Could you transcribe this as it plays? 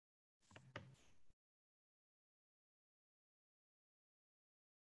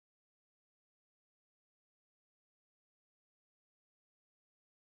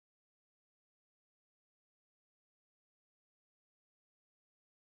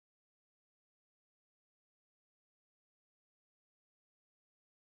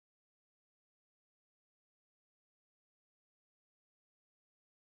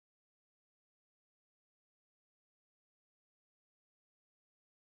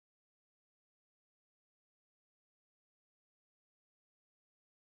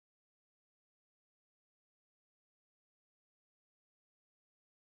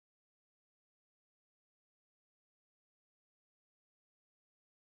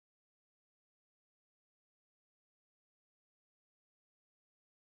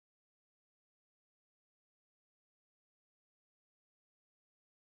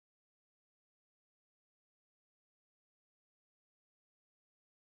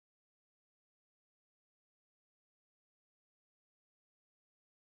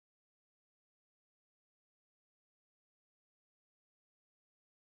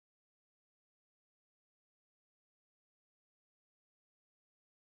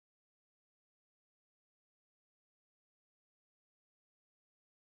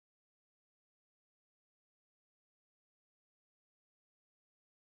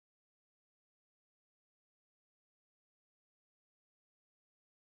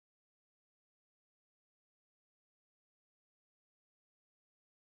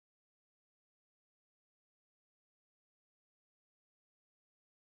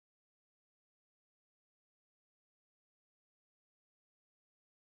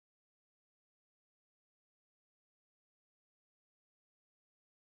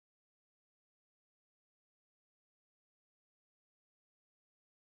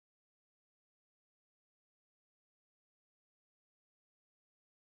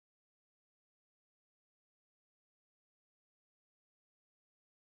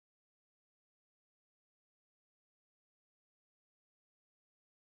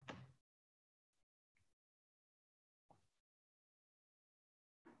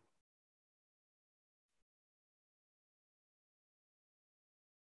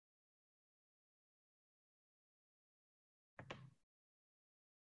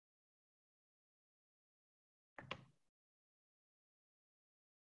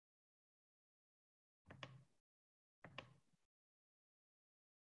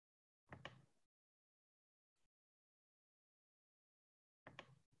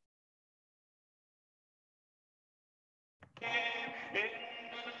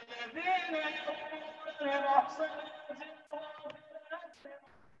الذين يؤمنون المحصنات الغافلات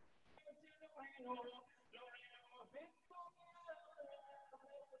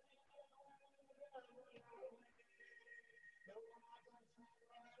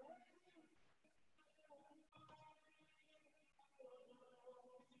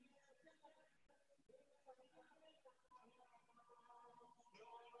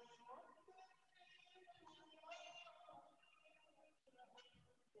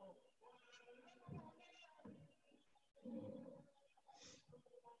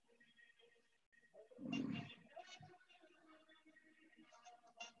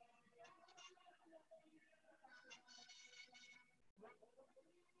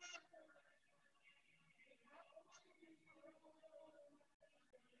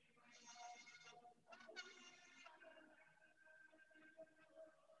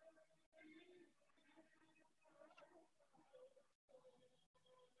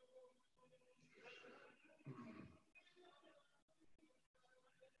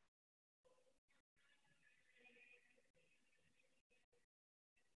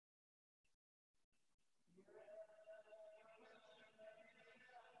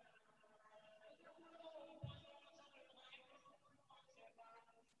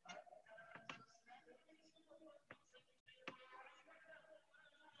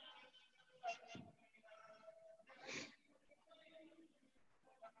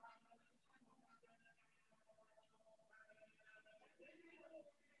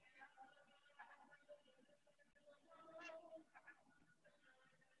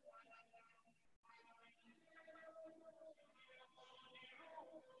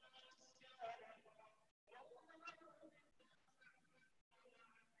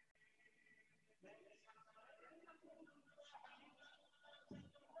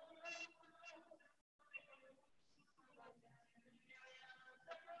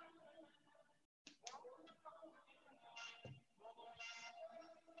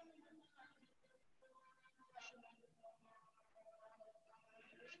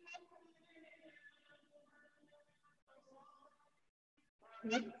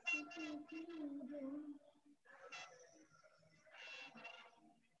لعنوا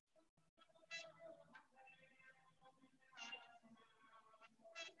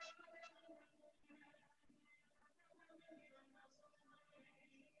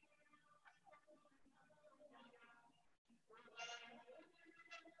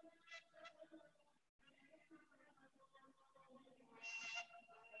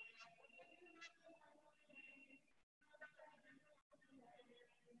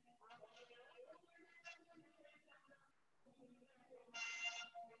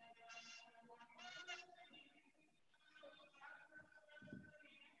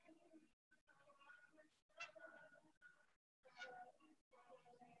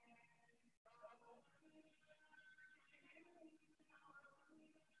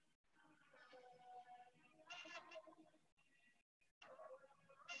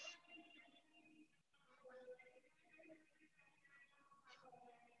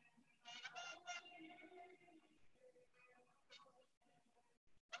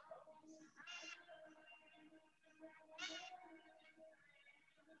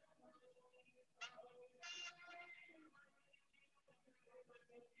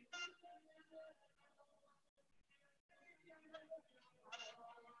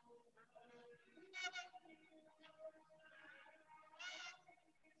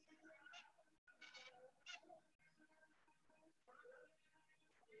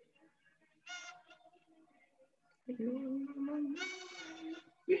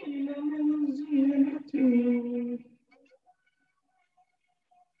في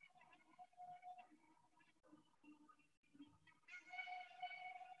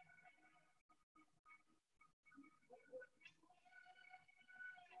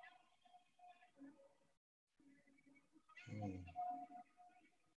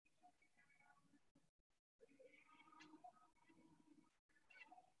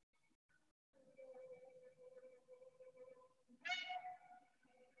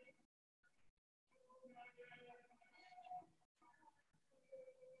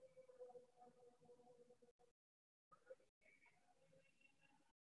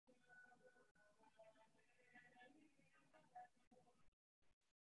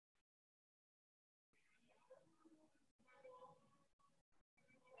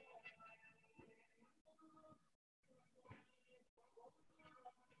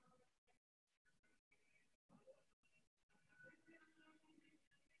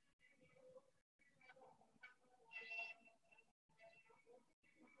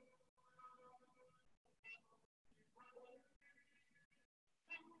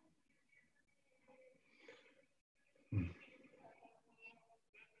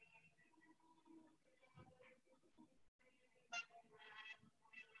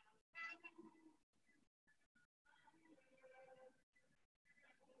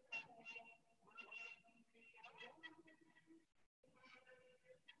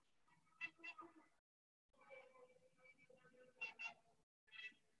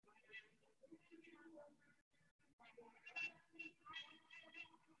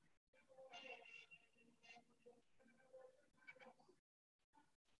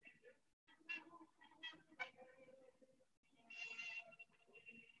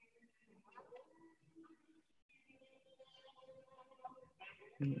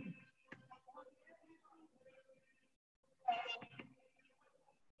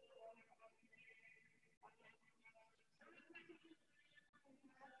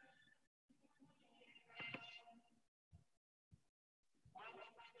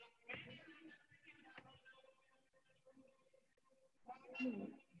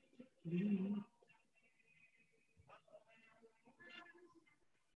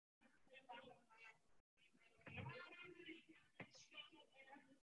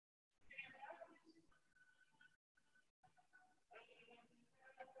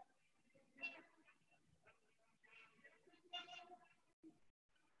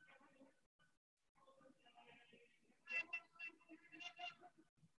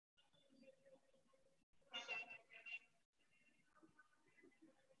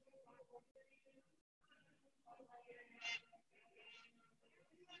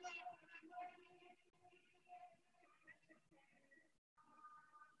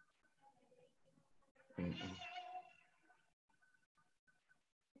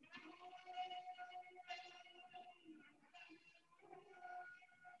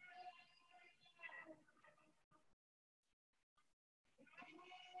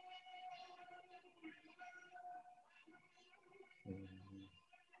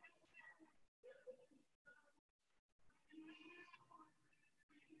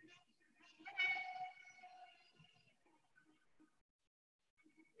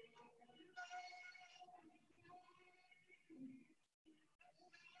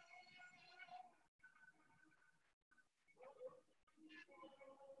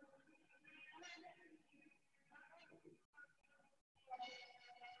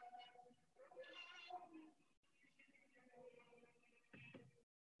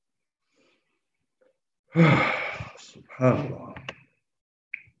Subhanallah.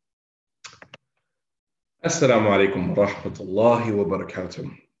 Assalamu alaikum wa rahmatullahi wa barakatuh.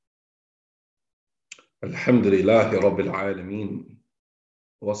 Alhamdulillahi rabbil alameen.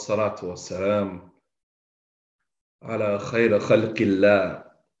 Wassalatu wassalam ala khayra khalqillah.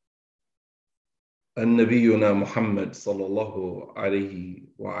 النبينا محمد صلى الله عليه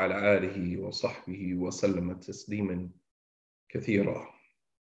وعلى آله وصحبه وسلم تسليما كثيرا.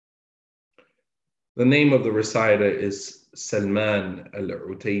 The name of the reciter is Salman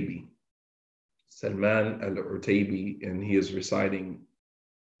al-Utaybi. Salman al-Utaybi, and he is reciting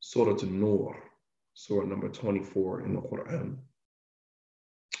Surah An-Nur, Surah number 24 in the Quran.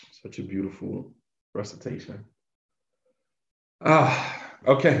 Such a beautiful recitation.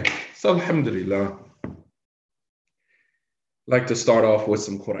 Okay, so alhamdulillah. Like to start off with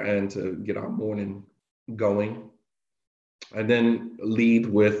some Quran to get our morning going, and then lead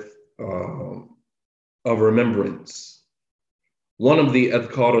with a remembrance. One of the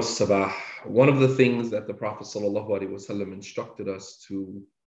adhkar al-sabah, one of the things that the Prophet ﷺ instructed us to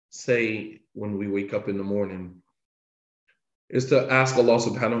say when we wake up in the morning is to ask Allah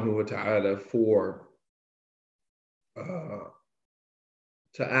subhanahu wa ta'ala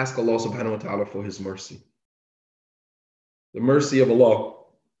for his mercy. The mercy of Allah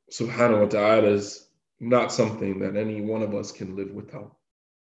subhanahu wa ta'ala is not something that any one of us can live without.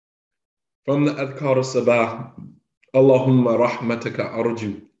 From the adhkar al-sabah, Allahumma rahmataka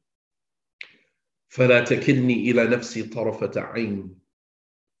arju, fala takilni ila nafsi tarafata ayn,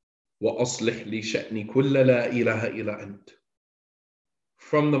 wa aslih li sha'ni kulla la ilaha illa ant.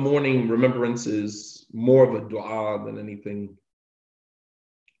 From the morning remembrances, more of a dua than anything,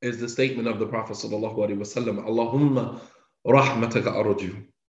 is the statement of the Prophet sallallahu alaihi wasallam, Allahumma rahmataka arju.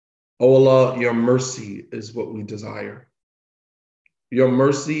 Oh Allah, your mercy is what we desire. Your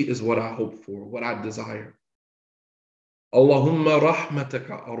mercy is what I hope for, what I desire. Allahumma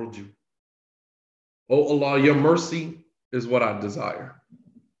rahmataka arju. Oh Allah, your mercy is what I desire.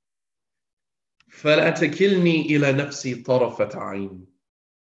 فَلَا تَكِلْنِي إِلَى نَفْسِي طَرَفَةَ عَيْنٍ.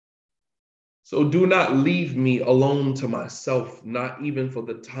 So do not leave me alone to myself, not even for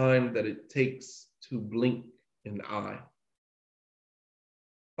the time that it takes to blink an eye.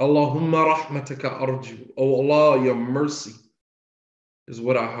 Allahumma rahmataka arju. Oh Allah, your mercy is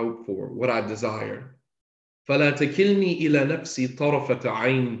what I hope for, what I desire. فَلَا تَكِلْنِي إِلَى نَفْسِي طَرَفَةَ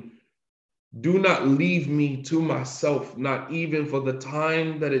عَيْنٍ. Do not leave me to myself, not even for the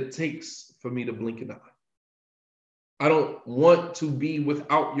time that it takes for me to blink an eye. I don't want to be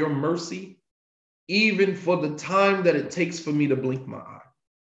without your mercy, even for the time that it takes for me to blink my eye.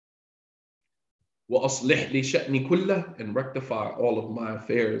 وَأَصْلِحْ لِي شَأْنِي كُلَّهُ, and rectify all of my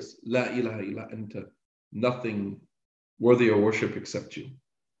affairs. لَا إِلَهَ إِلَّا أَنْتَ. Nothing worthy of worship except you.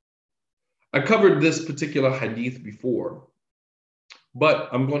 I covered this particular hadith before, but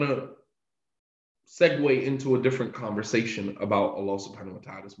I'm going to segue into a different conversation about Allah subhanahu wa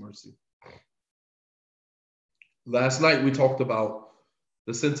ta'ala's mercy. Last night we talked about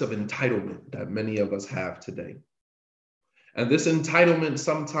the sense of entitlement that many of us have today. And this entitlement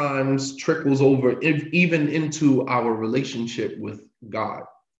sometimes trickles over even into our relationship with God.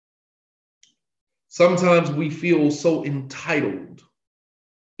 Sometimes we feel so entitled,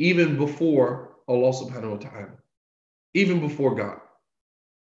 even before Allah subhanahu wa ta'ala, even before God.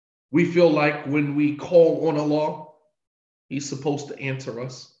 We feel like when we call on Allah, He's supposed to answer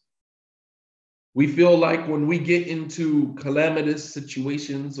us. We feel like when we get into calamitous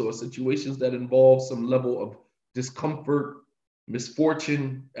situations or situations that involve some level of discomfort,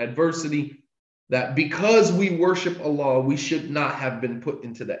 misfortune, adversity, that because we worship Allah, we should not have been put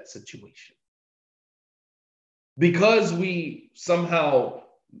into that situation. Because we somehow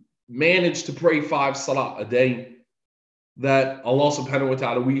manage to pray 5 salat a day, that Allah subhanahu wa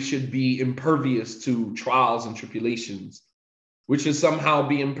ta'ala, we should be impervious to trials and tribulations. We should somehow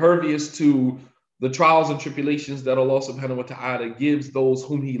be impervious to the trials and tribulations that Allah subhanahu wa ta'ala gives those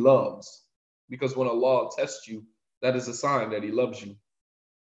whom He loves. Because when Allah tests you, that is a sign that He loves you.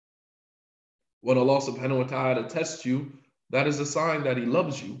 When Allah subhanahu wa ta'ala tests you, that is a sign that He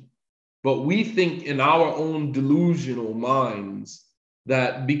loves you. But we think in our own delusional minds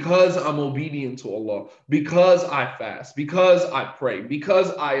that because I'm obedient to Allah, because I fast, because I pray,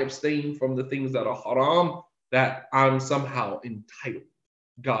 because I abstain from the things that are haram, that I'm somehow entitled.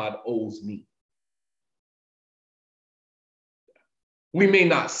 God owes me. We may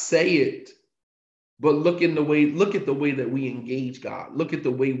not say it, but look at the way that we engage God. Look at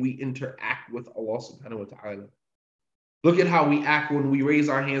the way we interact with Allah subhanahu wa ta'ala. Look at how we act when we raise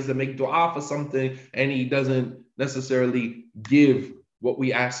our hands to make dua for something and He doesn't necessarily give what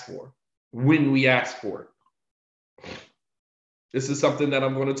we ask for, when we ask for it. This is something that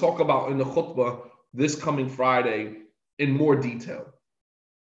I'm going to talk about in the khutbah this coming Friday in more detail.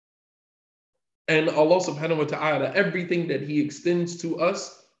 And Allah subhanahu wa ta'ala, everything that He extends to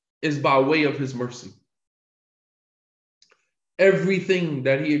us is by way of His mercy. Everything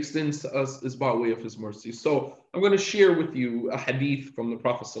that He extends to us is by way of His mercy. So I'm going to share with you a hadith from the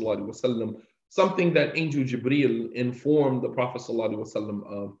Prophet sallallahu alaihi wasallam, something that Angel Jibreel informed the Prophet sallallahu alaihi wasallam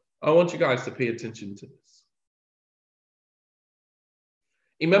of. I want you guys to pay attention to this.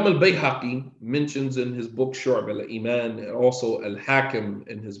 Imam al-Bayhaqi mentions in his book Shu'ab al-Iman and also al-Hakim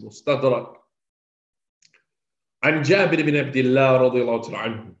in his Mustadrak عن جابر بن عبد الله رضي الله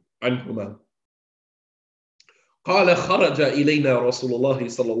عنهما قال خرج إلينا رسول الله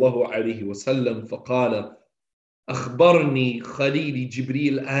صلى الله عليه وسلم فقال أخبرني خليلي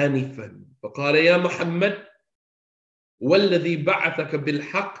جبريل آنفا فقال يا محمد والذي بعثك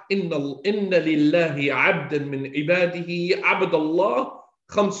بالحق إن لله عبدا من عباده عبد الله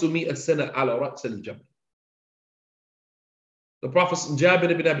 500 سنة على رأس الجبل. The Prophet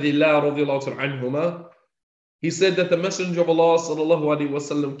Jabir ibn Abdullah radiallahu anhuma, he said that the Messenger of Allah sallallahu alaihi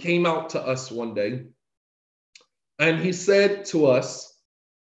wasallam came out to us one day and he said to us,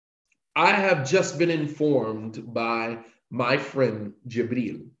 I have just been informed by my friend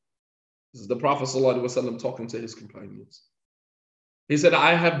Jibreel. This is the Prophet sallallahu alaihi wasallam talking to his companions. He said,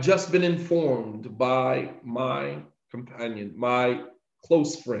 I have just been informed by my companion, my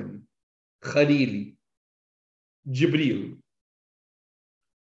close friend, Khalili, Jibreel,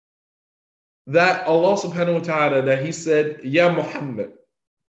 that Allah subhanahu wa ta'ala, that He said, Ya Muhammad,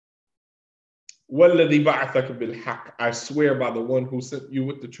 وَالَّذِي بَعَثَكَ بِالْحَقِّ, I swear by the one who sent you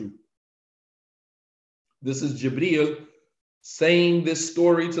with the truth. This is Jibreel saying this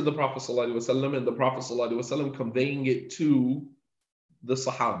story to the Prophet sallallahu alaihi wasallam, and the Prophet sallallahu alaihi wasallam conveying it to the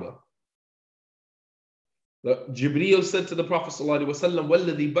Sahaba. Jibreel said to the Prophet sallallahu alaihi wasallam,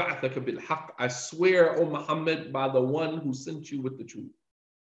 وَالَّذِي بَعَثَكَ بِالْحَقِّ, I swear, O Muhammad, by the one who sent you with the truth.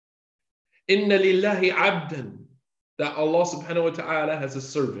 إِنَّ لِلَّهِ عَبْدًا, that Allah subhanahu wa ta'ala has a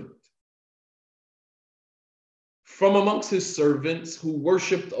servant from amongst His servants who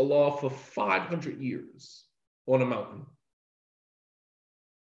worshipped Allah for 500 years on a mountain.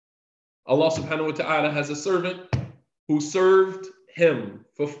 Allah subhanahu wa ta'ala has a servant who served Him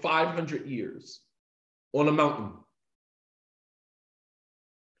for 500 years on a mountain.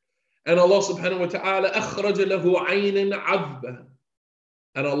 And Allah subhanahu wa ta'ala أخرج له عين عذبة,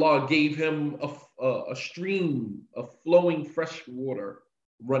 and Allah gave him a stream of flowing fresh water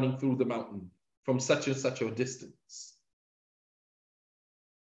running through the mountain from such and such a distance.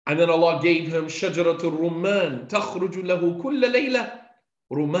 And then Allah gave him شجرة الرمان تخرج له كل ليلة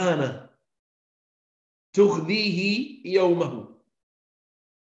رمانة تغذيه يومه.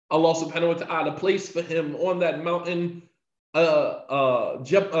 Allah subhanahu wa ta'ala placed for him on that mountain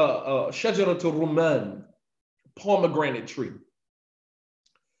Shajaratul Rumman, pomegranate tree,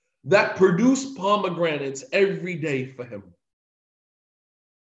 that produced pomegranates every day for him.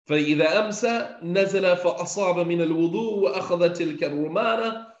 فإذا أمسى نزل فأصاب من الوضوء وأخذ تلك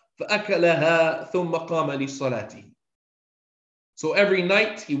الرمانة فأكلها ثم قام لصلاته. So every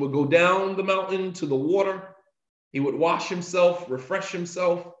night he would go down the mountain to the water, he would wash himself, refresh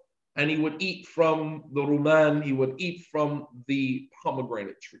himself, and he would eat from the ruman, he would eat from the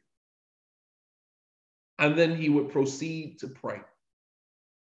pomegranate tree. And then he would proceed to pray.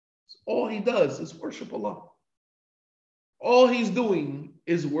 So all he does is worship Allah. All he's doing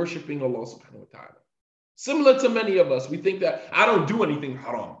is worshiping Allah subhanahu wa ta'ala. Similar to many of us, we think that I don't do anything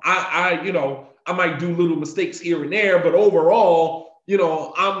haram. I might do little mistakes here and there, but overall,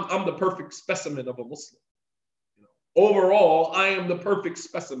 I'm the perfect specimen of a Muslim. Overall, I am the perfect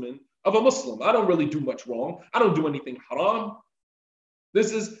specimen of a Muslim. I don't really do much wrong. I don't do anything haram.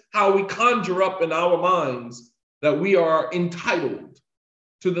 This is how we conjure up in our minds that we are entitled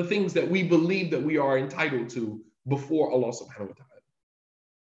to the things that we believe that we are entitled to before Allah subhanahu wa ta'ala.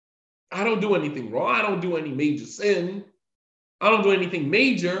 I don't do anything wrong. I don't do any major sin. I don't do anything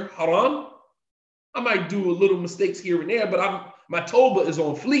major haram. I might do a little mistakes here and there, but my tawbah is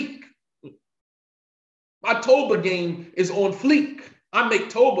on fleek. My tawbah game is on fleek. I make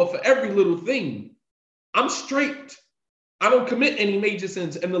tawbah for every little thing. I'm straight. I don't commit any major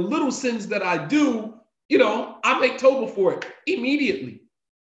sins. And the little sins that I do, I make tawbah for it immediately.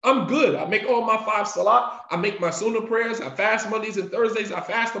 I'm good. I make all my 5 salat. I make my sunnah prayers. I fast Mondays and Thursdays. I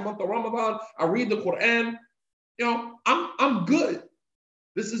fast the month of Ramadan. I read the Quran. I'm good.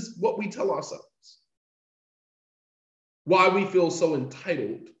 This is what we tell ourselves. Why we feel so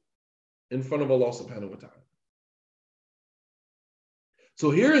entitled in front of Allah subhanahu wa ta'ala. So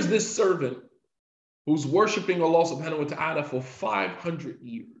here is this servant who's worshiping Allah subhanahu wa ta'ala for 500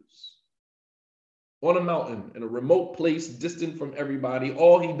 years. On a mountain, in a remote place, distant from everybody.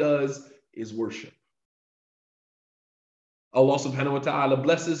 All he does is worship. Allah subhanahu wa ta'ala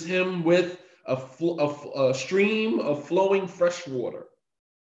blesses him with a stream of flowing fresh water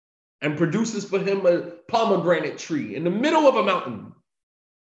and produces for him a pomegranate tree in the middle of a mountain.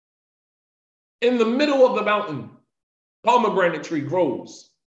 In the middle of the mountain, pomegranate tree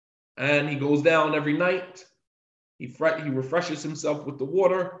grows. And he goes down every night. He refreshes himself with the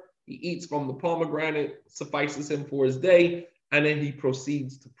water. He eats from the pomegranate, suffices him for his day, and then he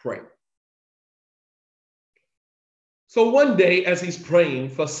proceeds to pray. So one day, as he's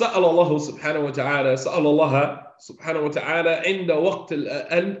praying, فَسَأَلَ اللَّهُ سُبْحَانَهُ وَتَعَالَى سَأَلَ اللَّهَ سُبْحَانَهُ وَتَعَالَى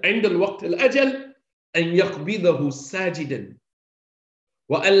عند الوقت الأجل أن يقبضه ساجدا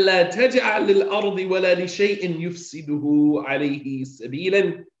وأن لا تجعل للأرض ولا لشيء يفسده عليه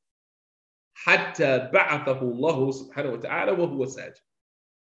سبيلا حتى بعثه الله سبحانه وتعالى وهو ساجد.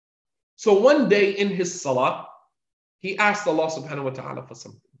 So one day in his salah, he asked Allah subhanahu wa ta'ala for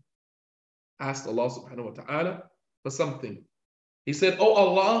something. Asked Allah subhanahu wa ta'ala for something. He said, "Oh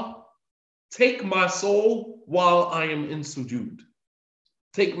Allah, take my soul while I am in sujood.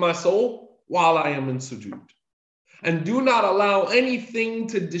 Take my soul while I am in sujood. And do not allow anything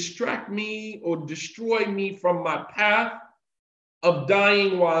to distract me or destroy me from my path of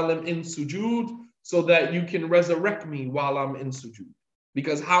dying while I'm in sujood, so that you can resurrect me while I'm in sujood.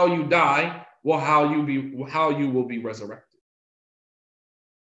 Because how you die will how you will be resurrected.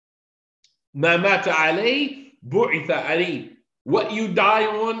 ما مات عليه بعث عليه. What you die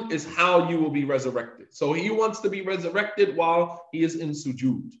on is how you will be resurrected. So he wants to be resurrected while he is in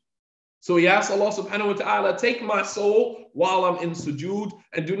sujood. So he asks Allah subhanahu wa ta'ala, take my soul while I'm in sujood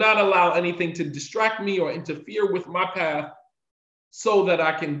and do not allow anything to distract me or interfere with my path, so that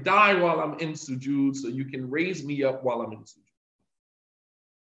I can die while I'm in sujood, so you can raise me up while I'm in sujood.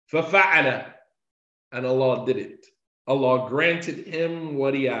 فَفَعَلَ. And Allah did it. Allah granted him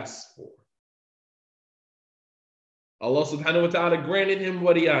what he asked for. Allah subhanahu wa ta'ala granted him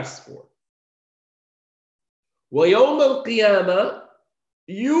what he asked for. وَيَوْمَ الْقِيَامَةِ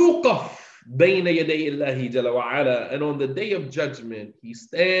يُوقَفْ بَيْنَ يَدَيِ اللَّهِ جَلَ وَعَلَى. And on the day of judgment, he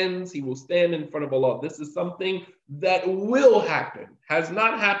will stand in front of Allah. This is something that will happen. Has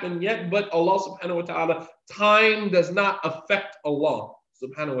not happened yet, but Allah subhanahu wa ta'ala, time does not affect Allah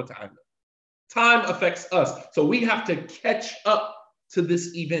subhanahu wa ta'ala. Time affects us. So we have to catch up to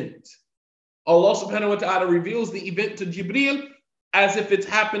this event. Allah subhanahu wa ta'ala reveals the event to Jibreel as if it's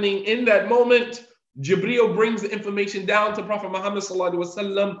happening in that moment. Jibreel brings the information down to Prophet Muhammad sallallahu alaihi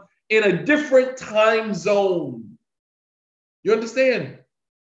wasallam in a different time zone. You understand?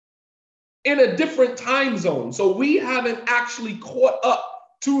 In a different time zone. So we haven't actually caught up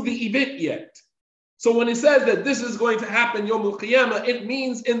to the event yet. So when it says that this is going to happen Yawm al-Qiyamah, it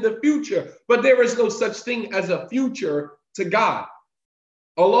means in the future. But there is no such thing as a future to God.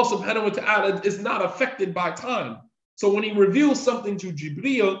 Allah subhanahu wa ta'ala is not affected by time. So when he reveals something to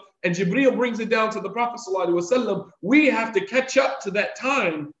Jibreel, and Jibreel brings it down to the Prophet sallallahu alaihi wasallam, we have to catch up to that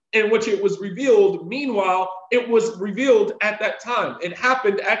time in which it was revealed. Meanwhile, it was revealed at that time. It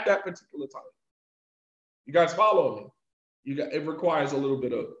happened at that particular time. You guys follow me? It requires a little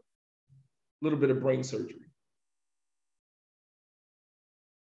bit of brain surgery.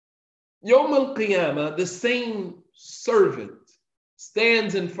 Yawm al-Qiyamah, the same servant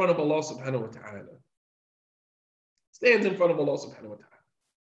stands in front of Allah subhanahu wa ta'ala. Stands in front of Allah subhanahu wa ta'ala.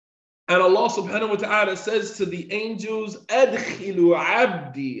 And Allah subhanahu wa ta'ala says to the angels, Adkhilu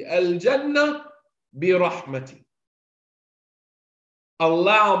abdi al-jannah bi rahmati.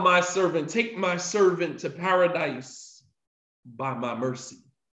 Allow my servant, take my servant to paradise by my mercy.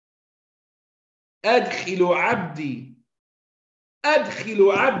 Adkhilu abdi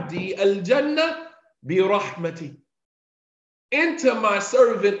al-jannah bi rahmati. Enter my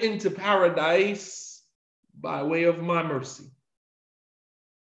servant into paradise by way of my mercy.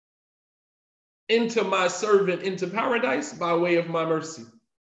 Enter my servant into paradise by way of my mercy.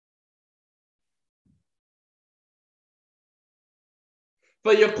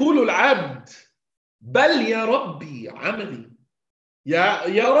 فيقول العبد بل يا ربي عملي يا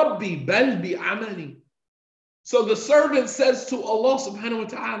ربي بل بعملي. So the servant says to Allah subhanahu wa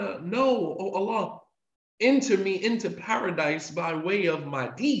ta'ala, no, oh Allah, enter me into paradise by way of my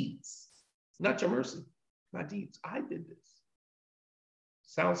deeds, not your mercy, my deeds. I did this.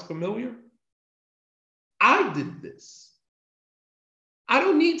 Sounds familiar? I did this. I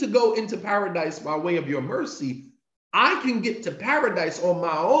don't need to go into paradise by way of your mercy. I can get to paradise on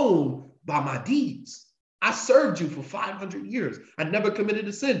my own by my deeds. I served you for 500 years. I never committed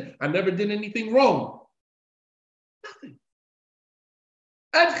a sin. I never did anything wrong. Nothing.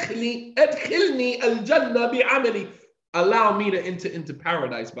 Adkhilni al-jannah bi'amali. Allow me to enter into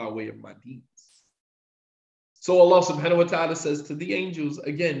paradise by way of my deeds. So Allah subhanahu wa ta'ala says to the angels,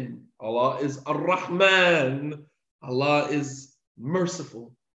 again, Allah is Ar-Rahman. Allah is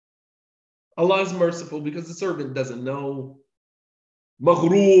merciful. Allah is merciful because the servant doesn't know.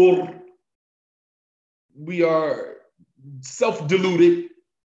 Maghrur. We are self-deluded.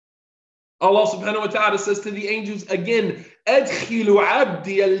 Allah subhanahu wa ta'ala says to the angels again, Adkhilu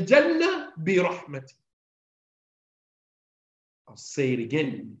abdi al-jannah bi rahmati. I'll say it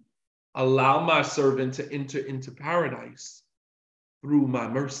again. Allow my servant to enter into paradise through my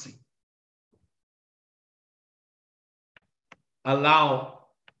mercy. Allow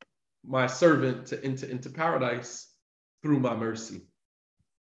my servant to enter into paradise through my mercy.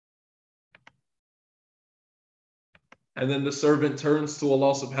 And then the servant turns to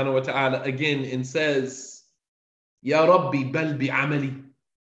Allah subhanahu wa ta'ala again and says, Ya Rabbi bal bi amali.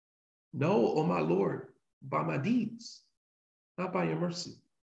 No, oh my Lord, by my deeds, not by your mercy.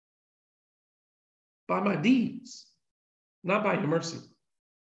 By my deeds, not by your mercy.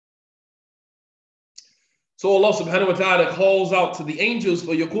 So Allah subhanahu wa ta'ala calls out to the angels,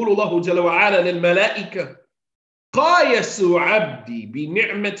 فَيَقُولُ اللَّهُ جَلَّ وَعَلَى لِلْمَلَائِكَةِ قَايَسُوا عَبْدِي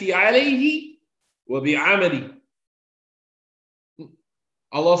بِنِعْمَتِي عَلَيْهِ وَبِعَمَلِي.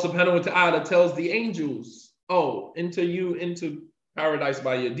 Allah subhanahu wa ta'ala tells the angels, oh, enter you into paradise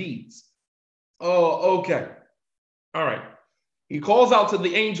by your deeds. Oh, okay. All right. He calls out to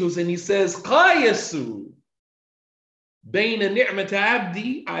the angels and he says, قَايَسُوا بَيْنَ نِعْمَةَ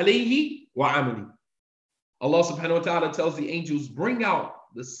عَبْدِي عَلَيْهِ وَعَمَلِي. Allah subhanahu wa ta'ala tells the angels, bring out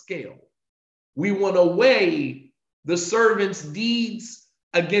the scale. We want to weigh the servant's deeds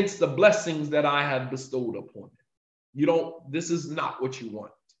against the blessings that I have bestowed upon him. This is not what you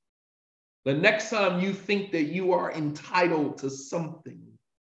want. The next time you think that you are entitled to something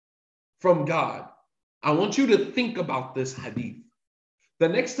from God, I want you to think about this hadith. The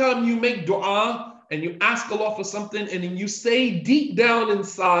next time you make dua and you ask Allah for something and then you say deep down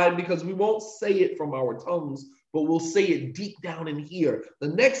inside, because we won't say it from our tongues, but we'll say it deep down in here. The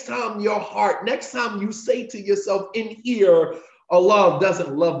next time next time you say to yourself in here, Allah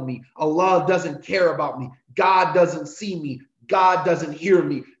doesn't love me. Allah doesn't care about me. God doesn't see me. God doesn't hear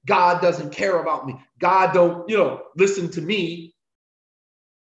me. God doesn't care about me. God don't, listen to me.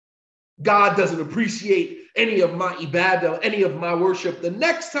 God doesn't appreciate any of my ibadah, any of my worship. The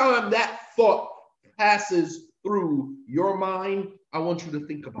next time that thought passes through your mind, I want you to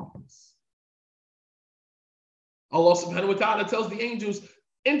think about this. Allah subhanahu wa ta'ala tells the angels,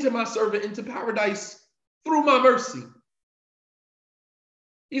 enter my servant into paradise through my mercy.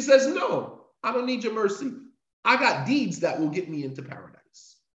 He says, no, I don't need your mercy. I got deeds that will get me into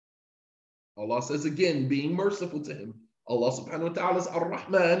paradise. Allah says again, being merciful to him. Allah subhanahu wa ta'ala is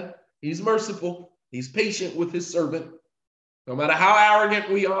Ar-Rahman. He's merciful. He's patient with his servant. No matter how arrogant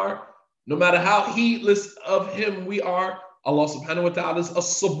we are, no matter how heedless of him we are, Allah subhanahu wa ta'ala is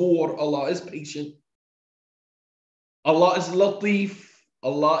As-Sabur. Allah is patient. Allah is Latif.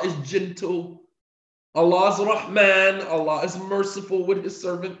 Allah is gentle. Allah is Rahman. Allah is merciful with his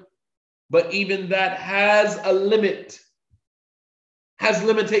servant. But even that has a limit, has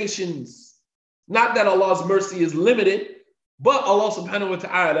limitations. Not that Allah's mercy is limited, but Allah subhanahu wa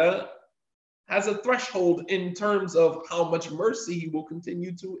ta'ala has a threshold in terms of how much mercy he will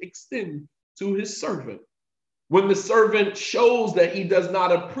continue to extend to his servant. When the servant shows that he does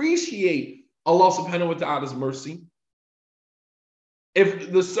not appreciate Allah subhanahu wa ta'ala's mercy,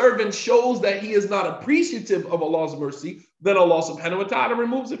 if the servant shows that he is not appreciative of Allah's mercy, then Allah subhanahu wa ta'ala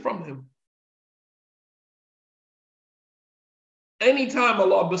removes it from him. Anytime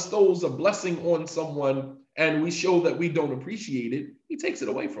Allah bestows a blessing on someone and we show that we don't appreciate it, he takes it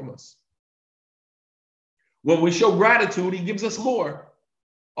away from us. When we show gratitude, he gives us more.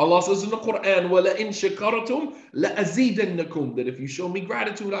 Allah says in the Quran, وَلَئِن شَكَرْتُمْ لَأَزِيدَنَّكُمْ, that if you show me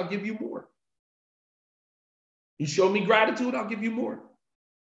gratitude, I'll give you more. You show me gratitude, I'll give you more.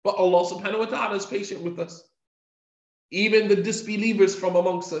 But Allah subhanahu wa ta'ala is patient with us. Even the disbelievers from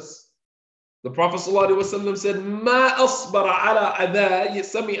amongst us. The Prophet ﷺ said, مَا أَصْبَرَ عَلَىٰ أَذَى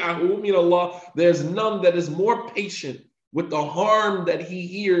يَسَمِعَهُ مِنَ اللَّهِ. There's none that is more patient with the harm that he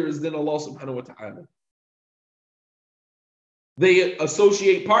hears than Allah subhanahu wa ta'ala. They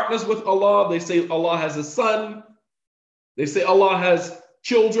associate partners with Allah. They say Allah has a son. They say Allah has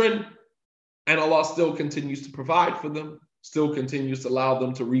children. And Allah still continues to provide for them, still continues to allow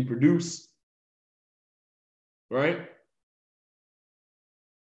them to reproduce. Right?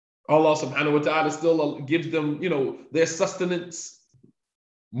 Allah subhanahu wa ta'ala still gives them, their sustenance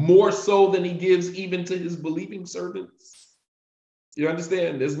more so than he gives even to his believing servants. You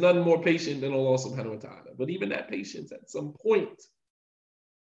understand? There's none more patient than Allah subhanahu wa ta'ala. But even that patience at some point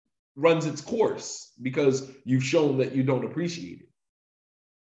runs its course because you've shown that you don't appreciate it.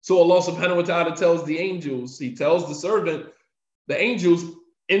 So Allah subhanahu wa ta'ala tells the angels, he tells the servant, the angels,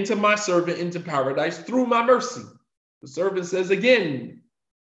 into my servant, into paradise through my mercy. The servant says again,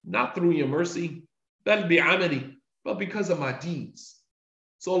 not through your mercy, but because of my deeds.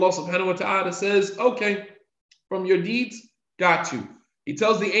 So Allah subhanahu wa ta'ala says, okay, from your deeds, got you. He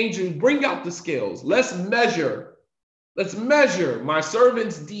tells the angel, bring out the scales. Let's measure my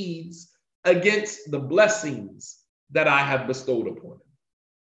servant's deeds against the blessings that I have bestowed upon him.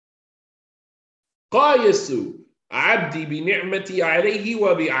 قَيَسُوا عَبْدِي بِنِعْمَتِي عَلَيْهِ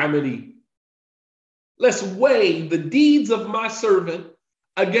وَبِعَمَلِي. Let's weigh the deeds of my servant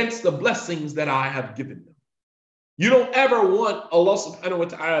against the blessings that I have given them. You don't ever want Allah subhanahu wa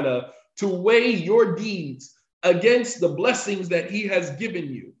ta'ala to weigh your deeds against the blessings that he has given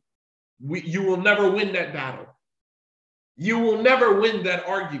you. You will never win that battle. You will never win that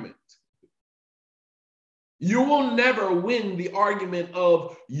argument. You will never win the argument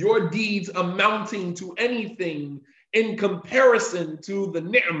of your deeds amounting to anything in comparison to the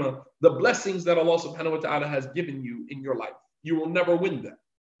ni'mah, the blessings that Allah subhanahu wa ta'ala has given you in your life. You will never win that,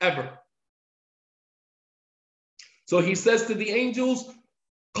 ever. So he says to the angels,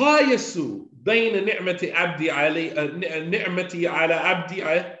 قَيَسُوا بَيْنَ نِعْمَةِ نِعْمَتِي عَلَى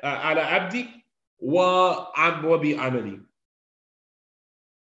عَبْدِي وَبِعَمَلِي.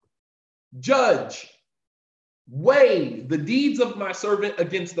 Judge, weigh the deeds of my servant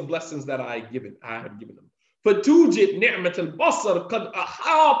against the blessings that I have given them. فَتُوجِدْ نِعْمَةَ الْبَصَرِ قَدْ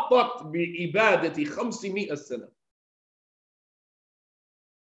أَحَاطَتْ بِعِبَادَةِ 500 سَنَةً.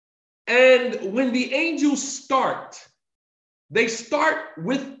 And when the angels start, they start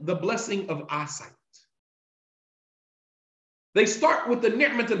with the blessing of eyesight. They start with the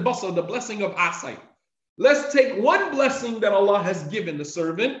ni'mat al-basar, the blessing of eyesight. Let's take one blessing that Allah has given the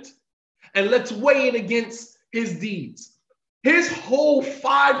servant and let's weigh it against his deeds. His whole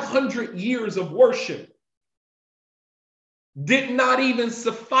 500 years of worship did not even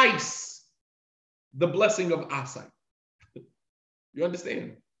suffice the blessing of eyesight. You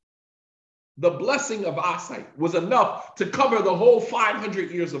understand? The blessing of eyesight was enough to cover the whole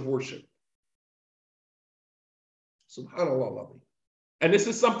 500 years of worship. SubhanAllah. And this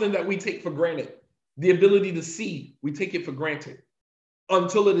is something that we take for granted. The ability to see, we take it for granted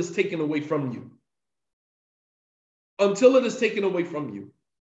until it is taken away from you. Until it is taken away from you.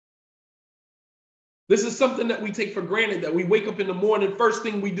 This is something that we take for granted, that we wake up in the morning, first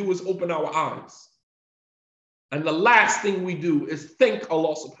thing we do is open our eyes. And the last thing we do is thank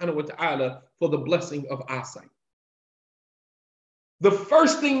Allah subhanahu wa ta'ala for the blessing of eyesight. The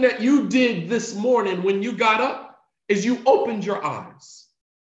first thing that you did this morning when you got up is you opened your eyes.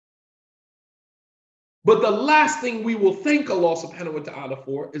 But the last thing we will thank Allah subhanahu wa ta'ala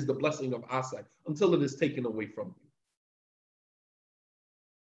for is the blessing of eyesight until it is taken away from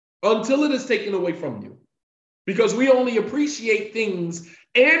you. Until it is taken away from you. Because we only appreciate things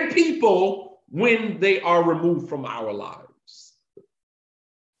and people when they are removed from our lives.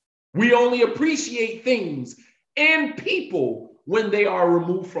 We only appreciate things and people when they are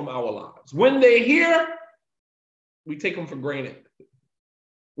removed from our lives. When they're here, we take them for granted.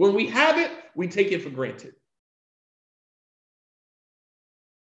 When we have it, we take it for granted.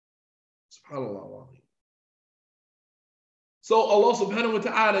 SubhanAllah. So Allah subhanahu wa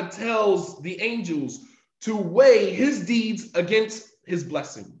ta'ala tells the angels to weigh his deeds against his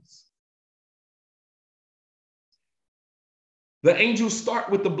blessings. The angels start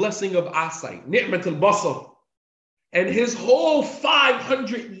with the blessing of eyesight, ni'mat al-basar. And his whole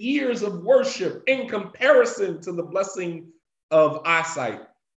 500 years of worship in comparison to the blessing of eyesight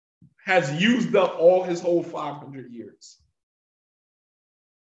has used up all his whole 500 years.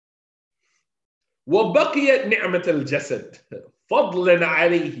 وَبَقِيَتْ نِعْمَةَ الْجَسَدِ فَضْلًا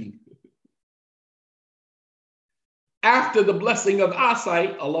عَلَيْهِ. After the blessing of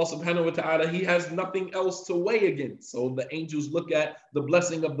eyesight, Allah subhanahu wa ta'ala, he has nothing else to weigh against. So the angels look at the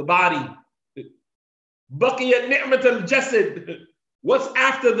blessing of the body. بَقِيَتْ نِعْمَةَ الْجَسَدِ. What's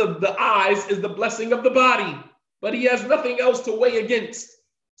after the eyes is the blessing of the body. But he has nothing else to weigh against.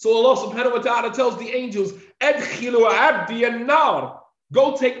 So Allah subhanahu wa ta'ala tells the angels, أَدْخِلُوا عَبْدِيَ النَّارِ.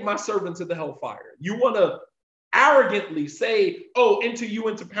 Go take my servant to the hellfire. You want to arrogantly say, oh, enter you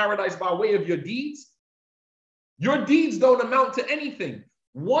into paradise by way of your deeds? Your deeds don't amount to anything.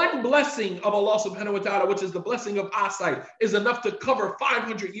 One blessing of Allah subhanahu wa ta'ala, which is the blessing of eyesight, is enough to cover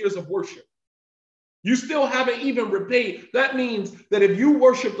 500 years of worship. You still haven't even repaid. That means that if you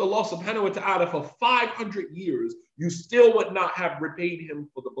worshiped Allah subhanahu wa ta'ala for 500 years, you still would not have repaid him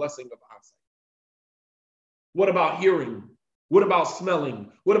for the blessing of eyesight. What about hearing? What about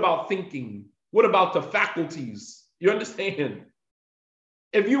smelling? What about thinking? What about the faculties? You understand?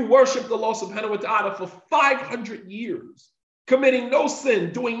 If you worshiped Allah subhanahu wa ta'ala for 500 years, committing no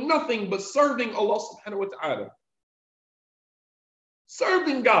sin, doing nothing but serving Allah subhanahu wa ta'ala,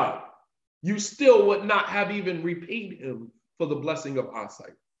 serving God, you still would not have even repaid him for the blessing of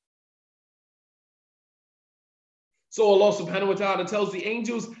eyesight. So Allah subhanahu wa ta'ala tells the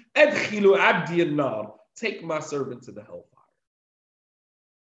angels, أَدْخِلُوا عَبْدِيَ النَّارِ. Take my servant to the hellfire.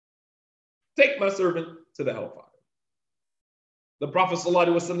 Take my servant to the hellfire. The Prophet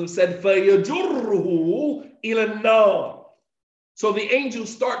ﷺ said, فَيَجُرُّهُ إِلَى النَّارِ. So the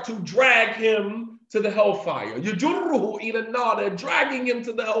angels start to drag him to the hellfire. يَجُرُّهُ إِلَى النَّارِ. They're dragging him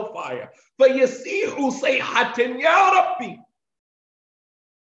to the hellfire. فَيَسِيحُ صَيْحَةً يَا رَبِّي.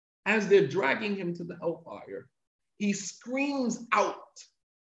 As they're dragging him to the hellfire, he screams out,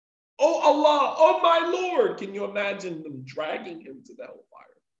 oh Allah, oh my Lord. Can you imagine them dragging him to the hellfire?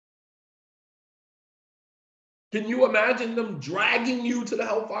 Can you imagine them dragging you to the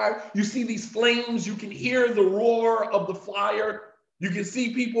hellfire? You see these flames, you can hear the roar of the fire. You can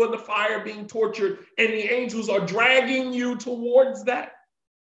see people in the fire being tortured, and the angels are dragging you towards that.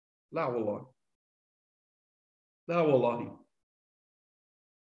 La wallahi. La wallahi.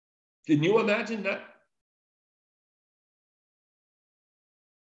 Can you imagine that?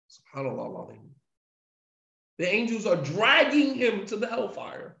 SubhanAllah. The angels are dragging him to the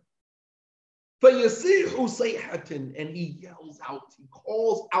hellfire. فَيَسِيحُ صَيْحَةً. And he yells out, he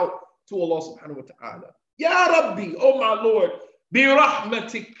calls out to Allah subhanahu wa ta'ala. Ya Rabbi, oh my Lord,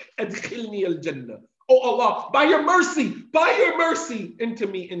 بِرَحْمَتِكَ أَدْخِلْنِي الْجَنَّةِ. Oh Allah, by your mercy, enter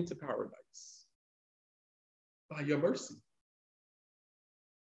me into paradise. By your mercy.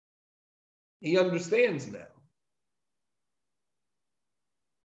 He understands now.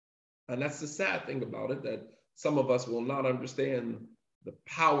 And that's the sad thing about it, that some of us will not understand the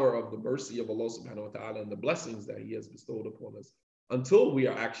power of the mercy of Allah subhanahu wa ta'ala and the blessings that he has bestowed upon us until we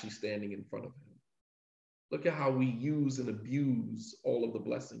are actually standing in front of him. Look at how we use and abuse all of the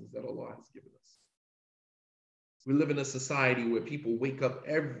blessings that Allah has given us. We live in a society where people wake up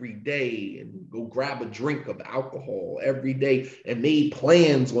every day and go grab a drink of alcohol every day and made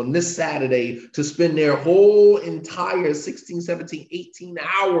plans on this Saturday to spend their whole entire 16, 17, 18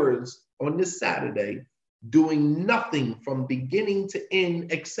 hours on this Saturday doing nothing from beginning to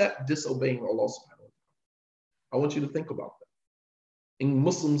end except disobeying Allah subhanahu wa ta'ala. I want you to think about that. And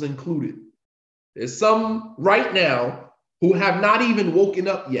Muslims included. There's some right now who have not even woken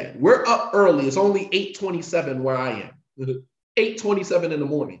up yet. We're up early. It's only 8:27 where I am. 8:27 in the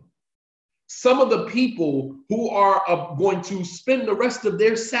morning. some of the people who are going to spend the rest of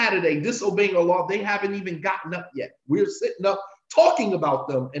their Saturday disobeying Allah, they haven't even gotten up yet. We're sitting up talking about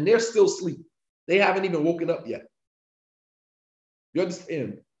them and they're still asleep. They haven't even woken up yet. You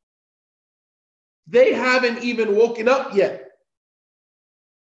understand? They haven't even woken up yet.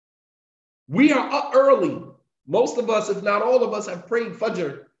 We are up early. Most of us, if not all of us, have prayed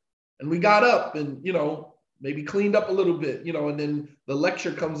Fajr and we got up and, maybe cleaned up a little bit, and then the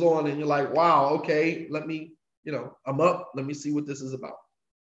lecture comes on and you're like, wow, okay, let me, I'm up. Let me see what this is about.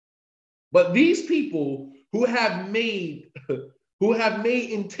 But these people who have made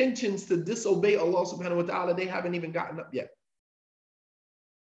intentions to disobey Allah subhanahu wa ta'ala, they haven't even gotten up yet.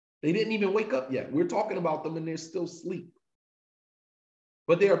 They didn't even wake up yet. We're talking about them and they're still asleep.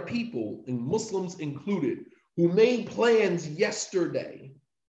 But there are people, and Muslims included, who made plans yesterday.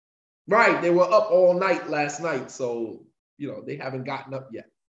 Right, they were up all night last night, so, they haven't gotten up yet.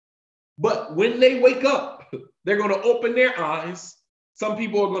 But when they wake up, they're going to open their eyes. Some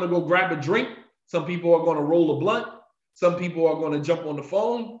people are going to go grab a drink. Some people are going to roll a blunt. Some people are going to jump on the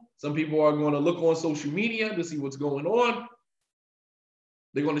phone. Some people are going to look on social media to see what's going on.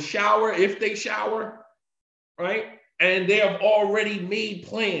 They're going to shower if they shower, right? And they have already made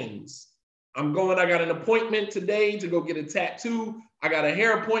plans. I got an appointment today to go get a tattoo. I got a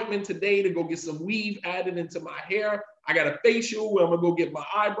hair appointment today to go get some weave added into my hair. I got a facial where I'm gonna go get my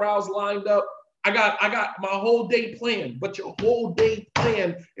eyebrows lined up. I got my whole day planned, but your whole day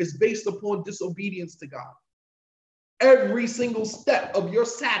plan is based upon disobedience to God. Every single step of your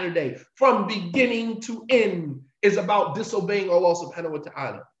Saturday from beginning to end is about disobeying Allah subhanahu wa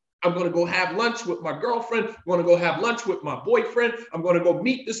ta'ala. I'm going to go have lunch with my girlfriend. I'm going to go have lunch with my boyfriend. I'm going to go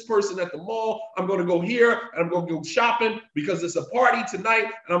meet this person at the mall. I'm going to go here and I'm going to go shopping because it's a party tonight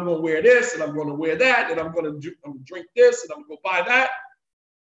and I'm going to wear this and I'm going to wear that and I'm going to drink this and I'm going to go buy that.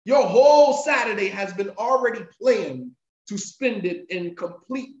 Your whole Saturday has been already planned to spend it in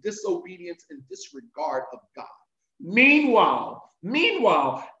complete disobedience and disregard of God. Meanwhile,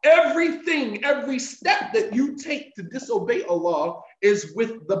 every step that you take to disobey Allah is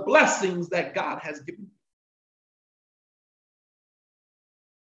with the blessings that God has given you.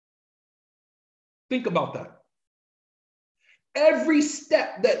 Think about that. Every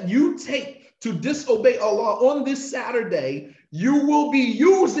step that you take to disobey Allah on this Saturday, you will be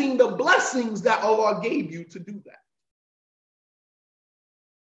using the blessings that Allah gave you to do that.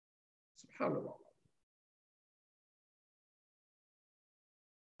 SubhanAllah.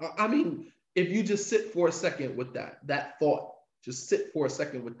 I mean, if you just sit for a second with that thought, just sit for a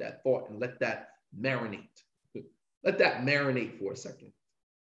second with that thought and let that marinate. Let that marinate for a second.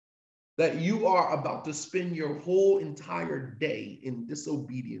 That you are about to spend your whole entire day in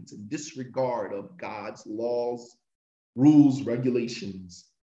disobedience and disregard of God's laws, rules, regulations,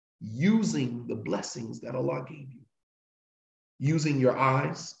 using the blessings that Allah gave you. Using your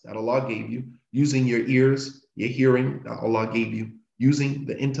eyes that Allah gave you, using your ears, your hearing that Allah gave you, using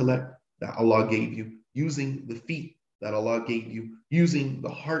the intellect that Allah gave you, using the feet that Allah gave you, using the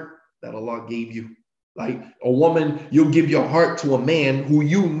heart that Allah gave you. Like a woman, you'll give your heart to a man who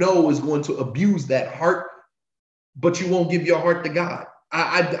you know is going to abuse that heart, but you won't give your heart to God.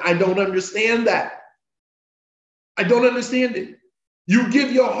 I don't understand that. I don't understand it. You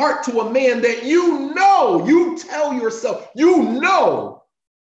give your heart to a man that you know, you tell yourself, you know.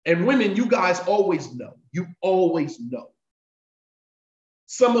 And women, you guys always know. You always know.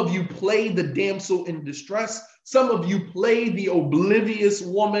 Some of you play the damsel in distress. Some of you play the oblivious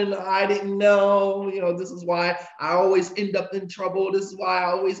woman. I didn't know. This is why I always end up in trouble. This is why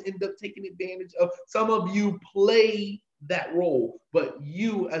I always end up taking advantage of. Some of you play that role. But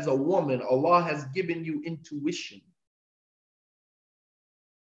you as a woman, Allah has given you intuition.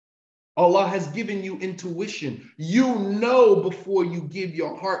 Allah has given you intuition. You know before you give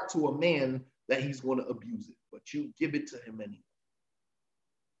your heart to a man that he's going to abuse it. But you give it to him anyway.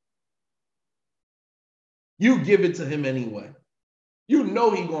 You give it to him anyway. You know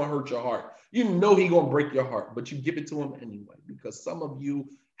he's going to hurt your heart. You know he's going to break your heart, but you give it to him anyway because some of you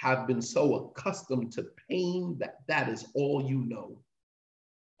have been so accustomed to pain that is all you know.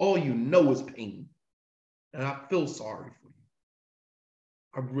 All you know is pain. And I feel sorry for you.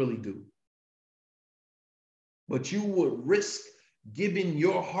 I really do. But you would risk giving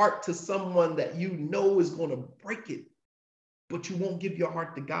your heart to someone that you know is going to break it, but you won't give your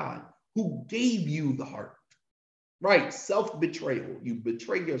heart to God, who gave you the heart. Right, self-betrayal. You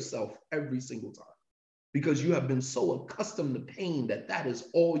betray yourself every single time because you have been so accustomed to pain that is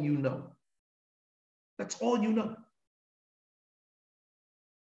all you know. That's all you know.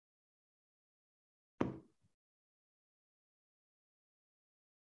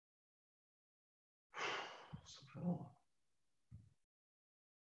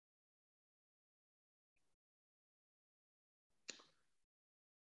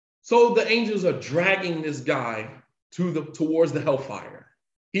 So the angels are dragging this guy towards the hellfire.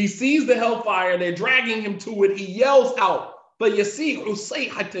 He sees the hellfire, they're dragging him to it. He yells out, فَيَسِيحُ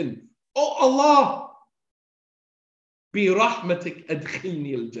صَيْحَةً, Oh Allah, بِرَحْمَتِكَ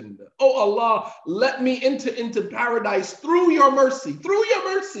أَدْخِلْنِي الْجَنَّةِ. Oh Allah, let me enter into paradise through your mercy, through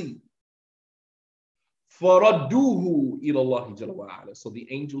your mercy. فَرَدُّوهُ إِلَى اللَّهِ جَلَّ وَعَلَى. So the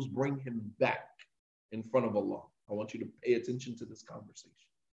angels bring him back in front of Allah. I want you to pay attention to this conversation.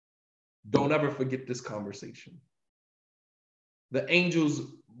 Don't ever forget this conversation. The angels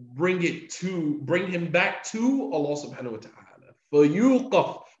bring him back to Allah subhanahu wa ta'ala.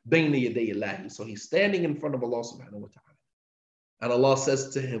 فَيُوقَفْ بَيْنَ يَدَيِ اللَّهِ. So he's standing in front of Allah subhanahu wa ta'ala. And Allah says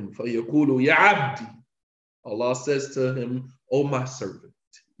to him, فَيَقُولُ يَا عَبْدِي. Allah says to him, O my servant,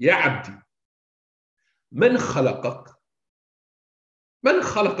 يَا عَبْدِي, مَنْ خَلَقَكَ مَنْ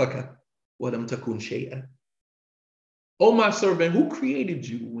خَلَقَكَ وَلَمْ تَكُنْ شَيْئًا. O my servant, who created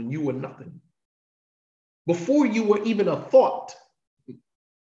you when you were nothing? Before you were even a thought.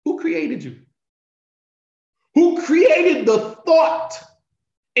 Who created you? Who created the thought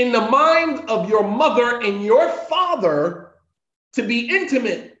in the mind of your mother and your father to be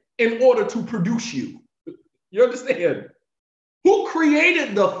intimate in order to produce you? You understand? Who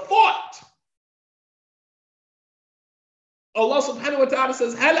created the thought? Allah subhanahu wa ta'ala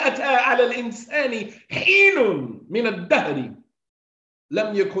says, هَلْ أَتَى عَلَى الْإِنسَانِ حِينٌ مِنَ الدَّهْرِ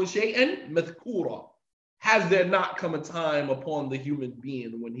لَمْ يَكُنْ شَيْئًا مَذْكُورًا. Has there not come a time upon the human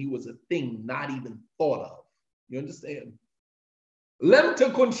being when he was a thing not even thought of? You understand? لَمْ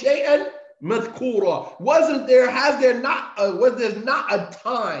تَكُنْ شَيْئًا مَذْكُورًا. Was there not a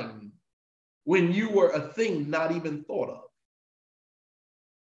time when you were a thing not even thought of?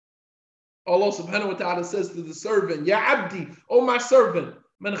 Allah subhanahu wa ta'ala says to the servant, Ya abdi, O my servant,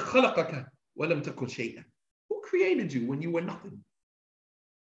 man khalaqaka wa lam takun shay'an. Who created you when you were nothing?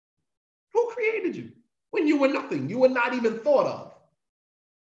 Who created you when you were nothing? You were not even thought of.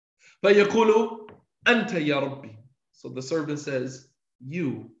 فَيَقُولُ أَنْتَ يَا رَبِّي. So the servant says,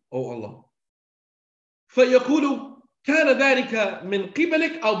 You, O Allah. فَيَقُولُ كَانَ ذَلِكَ مِنْ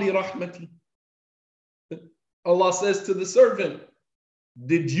قِبَلِكَ أَوْ بِرَحْمَتِي. Allah says to the servant,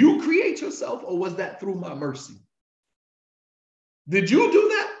 did you create yourself or was that through my mercy? Did you do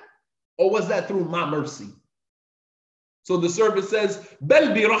that or was that through my mercy? So the servant says,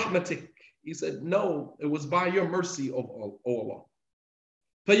 بَلْ بِرَحْمَتِكَ. He said, no, it was by your mercy, O Allah.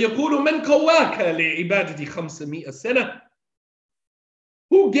 فَيَقُولُ مَنْ كَوَّاكَ لِعِبَادَةِ 500 سَنَةً.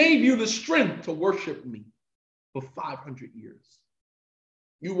 Who gave you the strength to worship me for 500 years?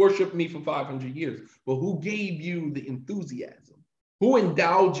 You worshiped me for 500 years, but who gave you the enthusiasm? Who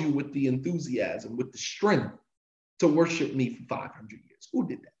endowed you with the enthusiasm, with the strength to worship me for 500 years? Who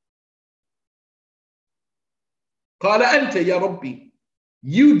did that? قَالَ أَنْتَ يَا رَبِّي.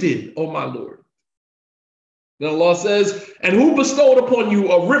 You did, O my Lord. Then Allah says, and who bestowed upon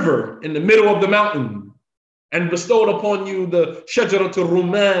you a river in the middle of the mountain and bestowed upon you the shajaratul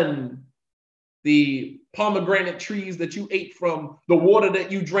rumman, the pomegranate trees that you ate from, the water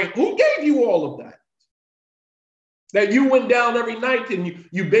that you drank? Who gave you all of that? That you went down every night and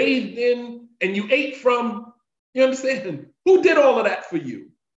you bathed in and you ate from? You understand? Who did all of that for you?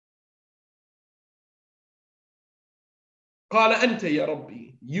 قَالَ أَنْتَ يَا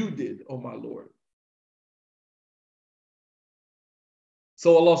رَبِّي. You did, O my Lord.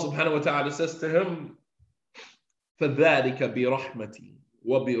 So Allah subhanahu wa ta'ala says to him, فَذَلِكَ بِرَحْمَتِي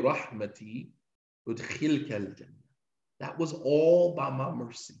وَبِرَحْمَتِي أُدْخِلْكَ الْجَنَّةِ. That was all by my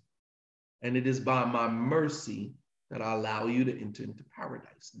mercy. And it is by my mercy that I allow you to enter into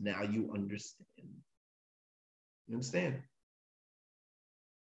paradise. Now you understand. You understand?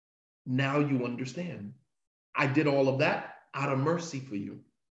 Now you understand. I did all of that out of mercy for you.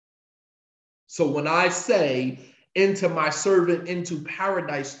 So when I say, enter my servant into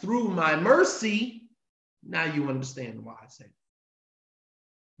paradise through my mercy, now you understand why I say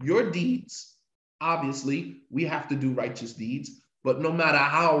it. Your deeds, obviously, we have to do righteous deeds. But no matter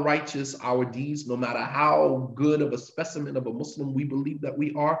how righteous our deeds, no matter how good of a specimen of a Muslim we believe that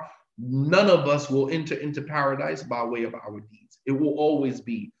we are, none of us will enter into paradise by way of our deeds. It will always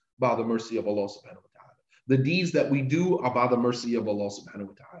be by the mercy of Allah subhanahu wa ta'ala. The deeds that we do are by the mercy of Allah subhanahu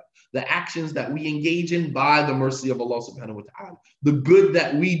wa ta'ala. The actions that we engage in by the mercy of Allah subhanahu wa ta'ala. The good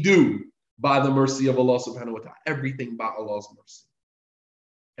that we do by the mercy of Allah subhanahu wa ta'ala. Everything by Allah's mercy.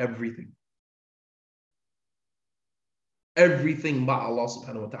 Everything. Everything by Allah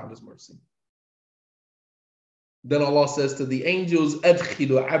subhanahu wa ta'ala's mercy. Then Allah says to the angels,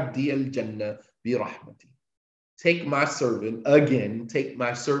 أَدْخِلُ عَبْدِيَ الْجَنَّةِ بِرَحْمَتِي. take my servant again, take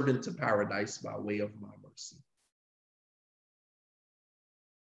my servant to paradise by way of my mercy.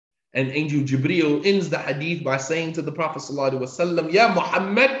 And Angel Jibreel ends the hadith by saying to the Prophet sallallahu alaihi wasallam, Ya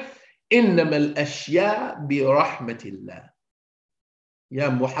Muhammad, innama al-ashya bi rahmatillah. Ya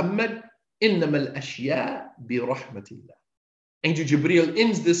Muhammad, innama al-ashya bi rahmatillah. Angel Jibreel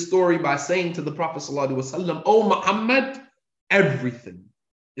ends this story by saying to the Prophet sallallahu alaihi wasallam, O Muhammad, everything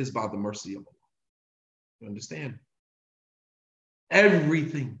is by the mercy of Allah. You understand?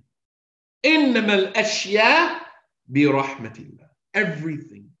 Everything. Innama al-ashya bi rahmatillah.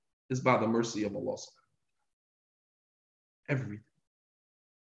 Everything is by the mercy of Allah. Everything.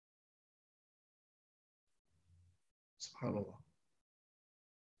 Subhanallah.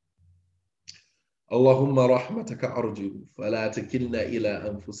 Allahumma rahmataka arju, fala takilna ila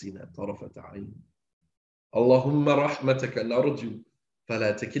anfusina tarafata ayn. Allahumma rahmataka narju,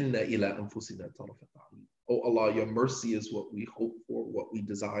 fala takilna ila anfusina tarafata ayn. Oh Allah, your mercy is what we hope for, what we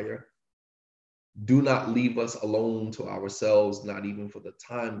desire. Do not leave us alone to ourselves, not even for the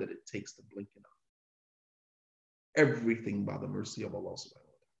time that it takes to blink an eye. Everything by the mercy of Allah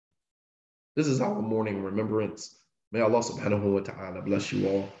subhanahu wa ta'ala. This is our morning remembrance. May Allah subhanahu wa ta'ala bless you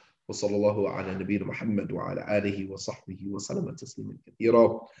all. وصلى الله على نبينا محمد وعلى آله وصحبه وسلم تسليما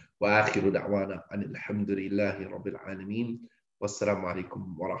كثيرا وآخر دعوانا أن الحمد لله رب العالمين والسلام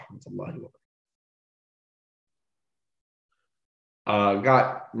عليكم ورحمة الله وبركاته.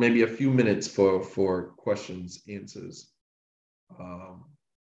 Got maybe a few minutes for questions, answers.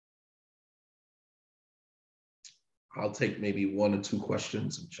 I'll take maybe 1 or 2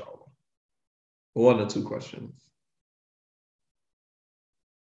 questions, inshallah. 1 or 2 questions.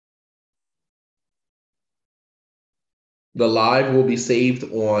 The live will be saved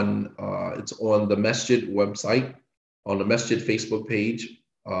on, it's on the Masjid website, on the Masjid Facebook page,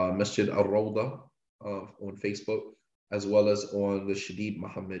 Masjid Al-Rawda on Facebook, as well as on the Shadeed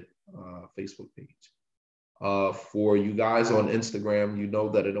Muhammad Facebook page. For you guys on Instagram, you know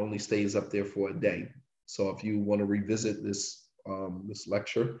that it only stays up there for a day. So if you want to revisit this, this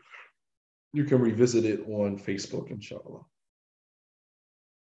lecture, you can revisit it on Facebook, inshallah.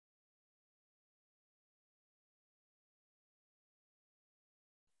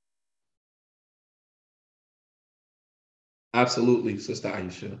 Absolutely, Sister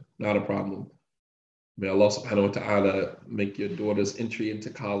Aisha, not a problem. May Allah subhanahu wa ta'ala make your daughter's entry into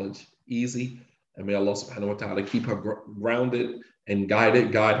college easy. And may Allah subhanahu wa ta'ala keep her grounded and guide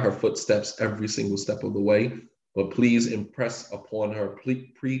her footsteps every single step of the way. But please impress upon her,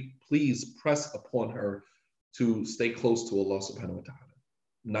 please press upon her to stay close to Allah subhanahu wa ta'ala.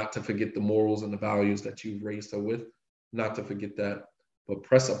 Not to forget the morals and the values that you've raised her with, not to forget that, but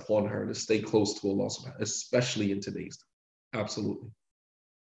press upon her to stay close to Allah subhanahu wa ta'ala, especially in today's time. Absolutely.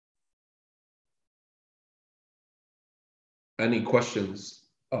 Any questions,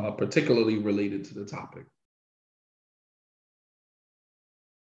 particularly related to the topic?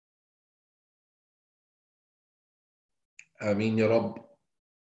 Ameen ya Rabb.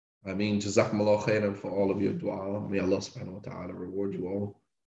 Ameen. Jazakumullah khairan for all of your dua. May Allah subhanahu wa ta'ala reward you all.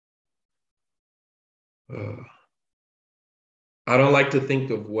 I don't like to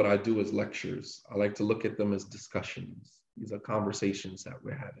think of what I do as lectures. I like to look at them as discussions. These are conversations that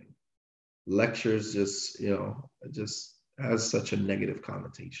we're having. Lectures just, just has such a negative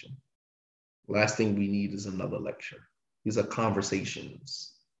connotation. Last thing we need is another lecture. These are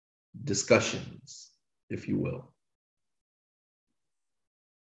conversations, discussions, if you will.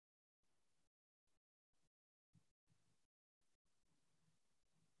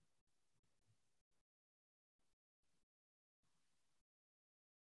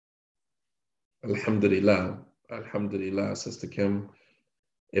 Alhamdulillah. Alhamdulillah, Sister Kim.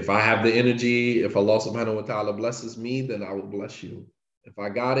 If I have the energy, if Allah subhanahu wa ta'ala blesses me, then I will bless you. If I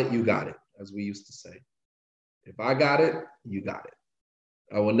got it, you got it, as we used to say. If I got it, you got it.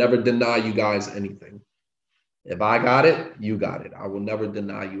 I will never deny you guys anything. If I got it, you got it. I will never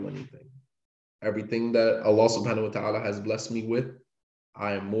deny you anything. Everything that Allah subhanahu wa ta'ala has blessed me with,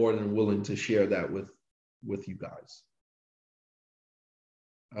 I am more than willing to share that with you guys.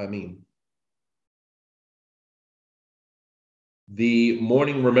 Ameen. The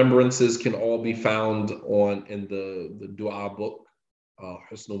morning remembrances can all be found in the dua book,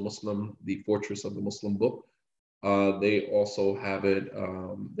 Husnul Muslim, the Fortress of the Muslim book. They also have it.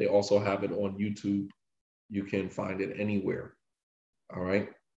 They also have it on YouTube. You can find it anywhere. All right.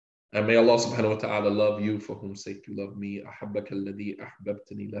 And may Allah subhanahu wa ta'ala love you for whom sake you love me. Ahabbaka alladhi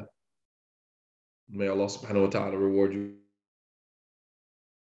ahbabtani lah. May Allah subhanahu wa ta'ala reward you.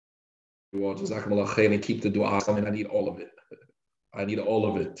 Jazakumullah khair, and keep the dua. I need all of it. I need all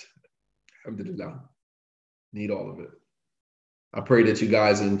of it. Alhamdulillah. Need all of it. I pray that you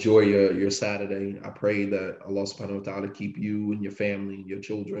guys enjoy your Saturday. I pray that Allah subhanahu wa ta'ala keep you and your family and your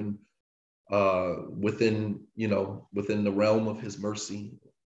children within, within the realm of his mercy.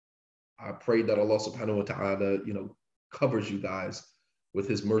 I pray that Allah subhanahu wa ta'ala, covers you guys with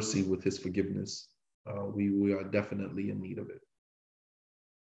his mercy, with his forgiveness. We are definitely in need of it.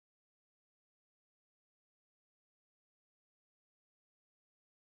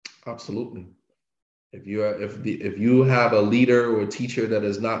 Absolutely. If you have a leader or a teacher that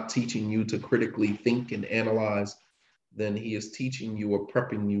is not teaching you to critically think and analyze, then he is teaching you or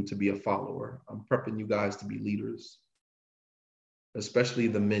prepping you to be a follower. I'm prepping you guys to be leaders, especially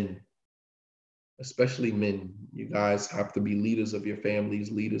the men. Especially men. You guys have to be leaders of your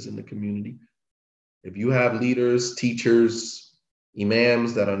families, leaders in the community. If you have leaders, teachers,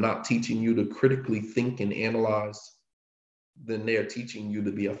 imams that are not teaching you to critically think and analyze, then they're teaching you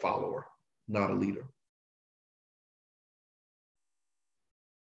to be a follower, not a leader.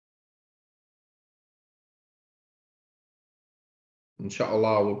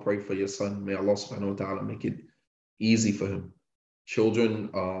 Inshallah, we'll pray for your son. May Allah subhanahu wa ta'ala make it easy for him.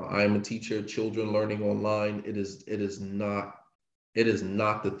 Children, I am a teacher, children learning online, it is not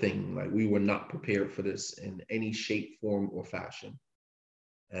the thing. Like, we were not prepared for this in any shape, form, or fashion.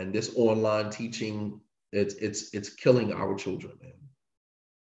 And this online teaching, it's killing our children, man.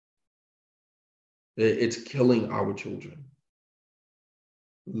 It's killing our children.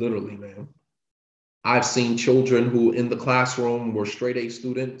 Literally, man. I've seen children who in the classroom were straight A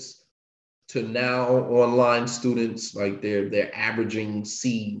students to now online students, like they're averaging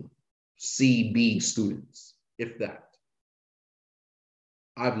B students, if that.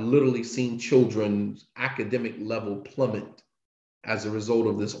 I've literally seen children's academic level plummet as a result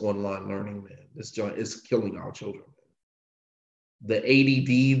of this online learning, man. This joint is killing our children. The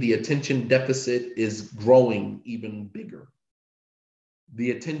ADD, the attention deficit, is growing even bigger.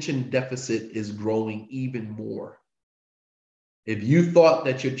 The attention deficit is growing even more. If you thought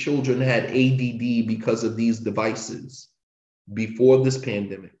that your children had ADD because of these devices before this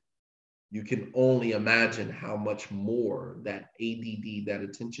pandemic, you can only imagine how much more that ADD, that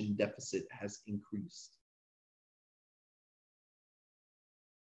attention deficit, has increased.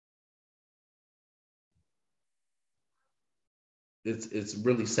 It's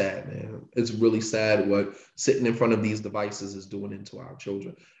really sad, man. It's really sad what sitting in front of these devices is doing into our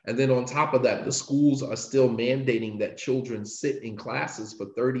children. And then on top of that, the schools are still mandating that children sit in classes for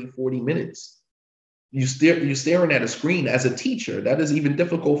 30, 40 minutes. You're staring at a screen as a teacher. That is even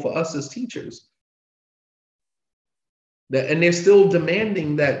difficult for us as teachers. And they're still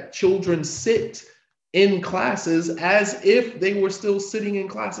demanding that children sit in classes as if they were still sitting in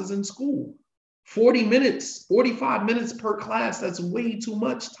classes in school. 40 minutes, 45 minutes per class, that's way too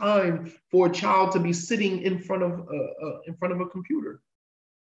much time for a child to be sitting in front of a computer.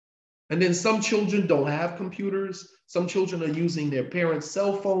 And then some children don't have computers. Some children are using their parents'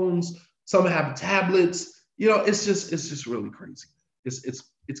 cell phones. Some have tablets. It's just really crazy. It's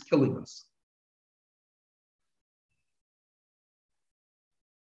killing us.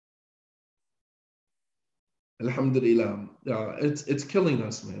 Alhamdulillah. It's killing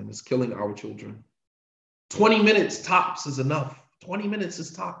us, man. It's killing our children. 20 minutes tops is enough. 20 minutes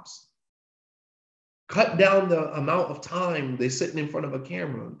is tops. Cut down the amount of time they're sitting in front of a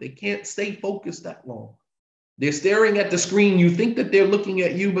camera. They can't stay focused that long. They're staring at the screen. You think that they're looking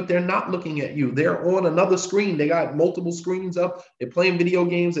at you, but they're not looking at you. They're on another screen. They got multiple screens up. They're playing video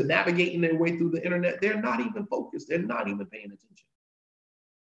games. They're navigating their way through the internet. They're not even focused. They're not even paying attention.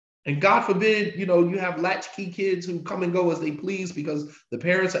 And God forbid, you have latchkey kids who come and go as they please because the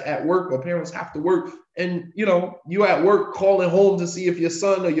parents are at work or parents have to work. And, you at work calling home to see if your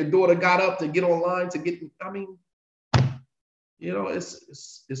son or your daughter got up to get online to get,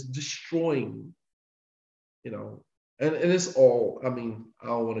 it's destroying, and it's all, I don't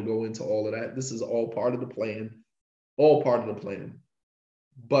want to go into all of that. This is all part of the plan,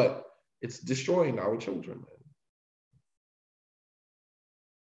 but it's destroying our children, man.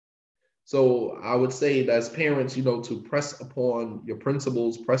 So I would say that as parents, to press upon your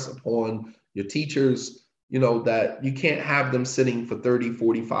principals, press upon your teachers, that you can't have them sitting for 30,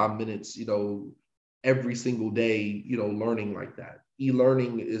 45 minutes, every single day, learning like that.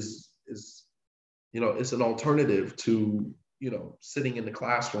 E-learning is it's an alternative to, sitting in the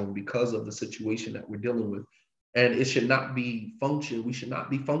classroom because of the situation that we're dealing with. And it should not be we should not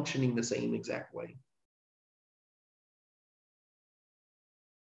be functioning the same exact way.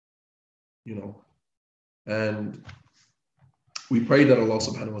 And we pray that Allah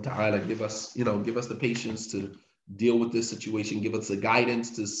subhanahu wa ta'ala give us the patience to deal with this situation, give us the guidance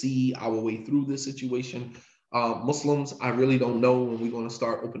to see our way through this situation. Muslims, I really don't know when we're going to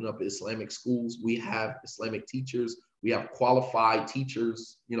start opening up Islamic schools. We have Islamic teachers. We have qualified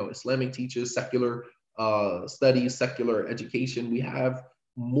teachers, Islamic teachers, secular studies, secular education. We have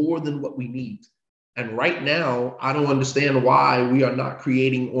more than what we need. And right now, I don't understand why we are not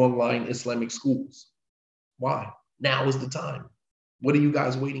creating online Islamic schools. Why? Now is the time. What are you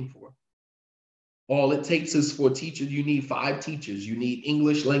guys waiting for? All it takes is for teachers. You need 5 teachers. You need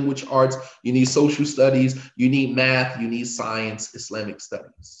English language arts. You need social studies. You need math. You need science, Islamic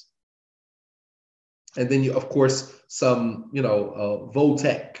studies. And then, of course, some,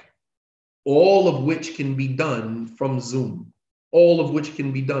 VOTEC, all of which can be done from Zoom, all of which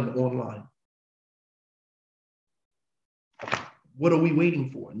can be done online. What are we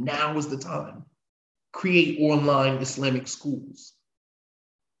waiting for? Now is the time. Create online Islamic schools.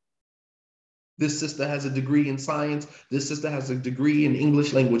 This sister has a degree in science. This sister has a degree in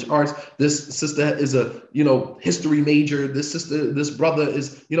English language arts. This sister is a, history major. This brother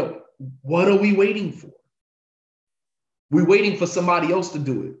is, what are we waiting for? We're waiting for somebody else to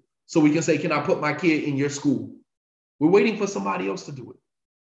do it. So we can say, can I put my kid in your school? We're waiting for somebody else to do it.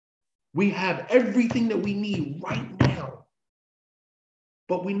 We have everything that we need right now.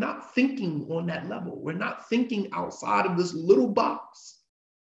 But we're not thinking on that level. We're not thinking outside of this little box.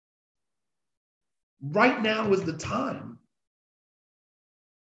 Right now is the time.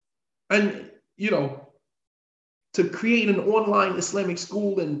 And, to create an online Islamic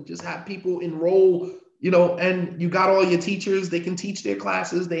school and just have people enroll, and you got all your teachers, they can teach their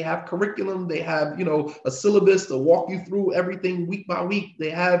classes, they have curriculum, they have, a syllabus to walk you through everything week by week. They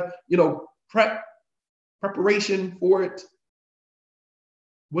have, preparation for it.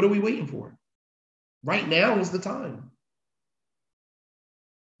 What are we waiting for? Right now is the time.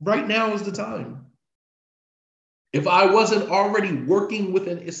 Right now is the time. If I wasn't already working with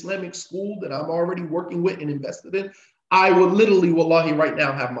an Islamic school that I'm already working with and invested in, I would literally, wallahi, right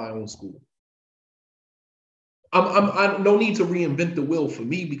now have my own school. I'm no need to reinvent the wheel for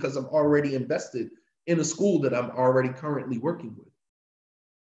me because I'm already invested in a school that I'm already currently working with.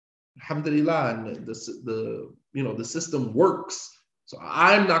 Alhamdulillah, and the system works. So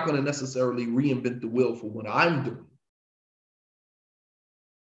I'm not going to necessarily reinvent the wheel for what I'm doing.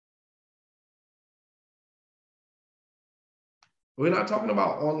 We're not talking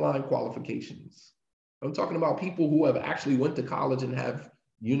about online qualifications. I'm talking about people who have actually went to college and have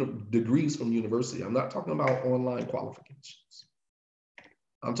degrees from university. I'm not talking about online qualifications.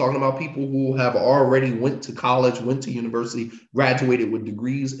 I'm talking about people who have already went to college, went to university, graduated with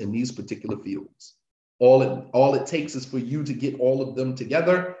degrees in these particular fields. All it takes is for you to get all of them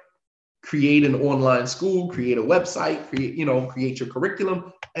together, create an online school, create a website, create your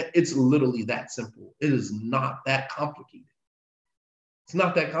curriculum. It's literally that simple. It is not that complicated. It's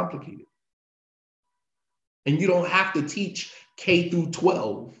not that complicated. And you don't have to teach K through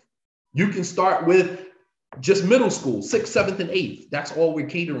 12. You can start with just middle school, 6th, 7th, and 8th. That's all we're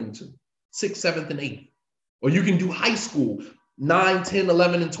catering to, 6th, 7th, and 8th. Or you can do high school, 9, 10,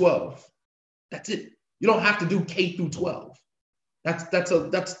 11, and 12. That's it. You don't have to do K through 12.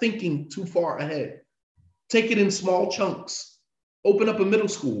 That's thinking too far ahead. Take it in small chunks. Open up a middle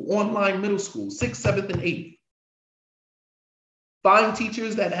school, online middle school, 6th, 7th, and 8th. Find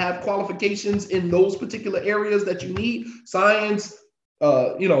teachers that have qualifications in those particular areas that you need. Science,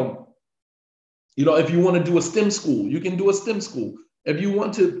 if you want to do a STEM school, you can do a STEM school. If you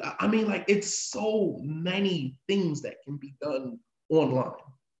want to, it's so many things that can be done online.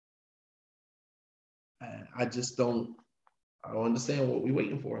 I don't understand what we're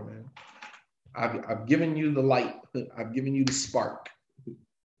waiting for, man. I've given you the light. I've given you the spark.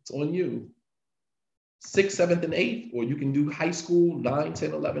 It's on you. 6th, 7th, and 8th, or you can do high school, 9,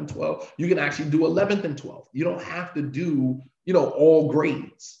 10, 11, 12. You can actually do 11th and 12th. You don't have to do, all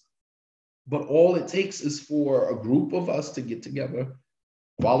grades. But all it takes is for a group of us to get together,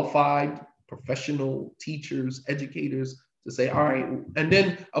 qualified, professional teachers, educators, to say, all right. And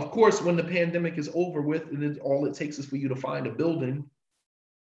then, of course, when the pandemic is over with, and then all it takes is for you to find a building,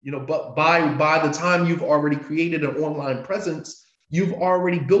 but by the time you've already created an online presence, you've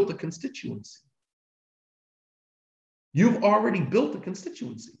already built a constituency. You've already built a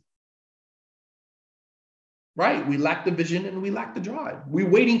constituency, right? We lack the vision and we lack the drive. We're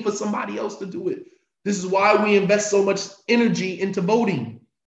waiting for somebody else to do it. This is why we invest so much energy into voting,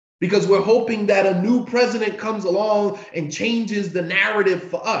 because we're hoping that a new president comes along and changes the narrative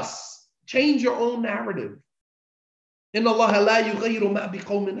for us. Change your own narrative. That Allah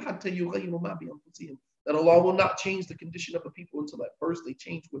will not change the condition of the people until at first they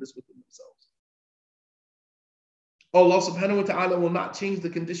change what is within themselves. Allah subhanahu wa ta'ala will not change the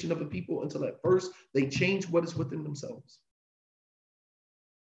condition of the people until at first they change what is within themselves.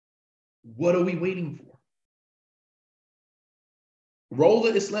 What are we waiting for?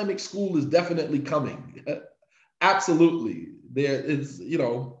 Roller Islamic School is definitely coming. Absolutely. There is,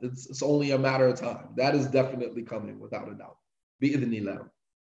 it's only a matter of time. That is definitely coming without a doubt. Bi'idhnillah.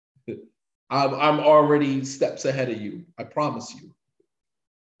 I'm already steps ahead of you. I promise you.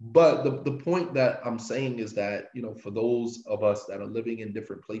 But the point that I'm saying is that, for those of us that are living in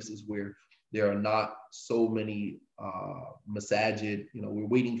different places where there are not so many masajid, we're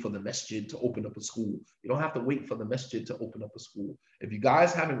waiting for the masjid to open up a school. You don't have to wait for the masjid to open up a school. If you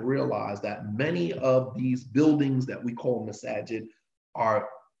guys haven't realized that many of these buildings that we call masajid are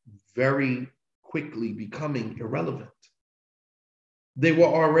very quickly becoming irrelevant. They were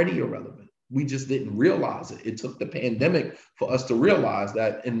already irrelevant. We just didn't realize it. It took the pandemic for us to realize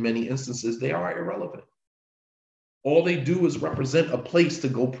that in many instances, they are irrelevant. All they do is represent a place to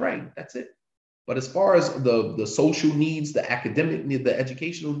go pray. That's it. But as far as the social needs, the academic need, the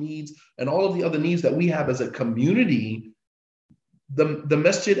educational needs, and all of the other needs that we have as a community, the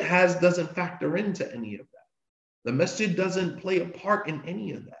masjid doesn't factor into any of that. The masjid doesn't play a part in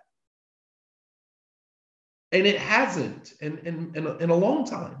any of that. And it hasn't in a long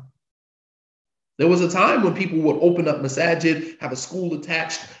time. There was a time when people would open up masajid, have a school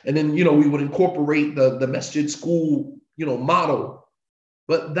attached, and then, we would incorporate the masjid school, model.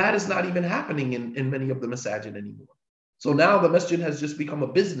 But that is not even happening in many of the masajid anymore. So now the masjid has just become a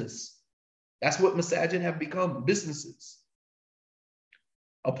business. That's what masajid have become, businesses.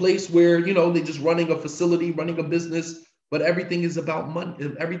 A place where, they're just running a facility, running a business, but everything is about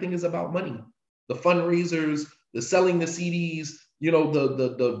money. Everything is about money. The fundraisers, the selling the CDs,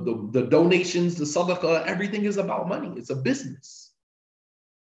 the donations, the sadaqah, everything is about money. It's a business.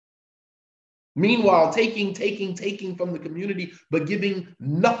 Meanwhile, taking from the community, but giving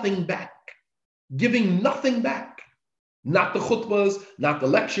nothing back. Giving nothing back. Not the khutbahs, not the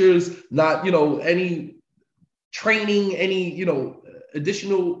lectures, not, any training, any,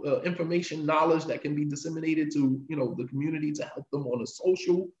 additional information, knowledge that can be disseminated to, the community to help them on a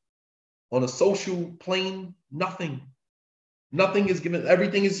social plane. Nothing is given.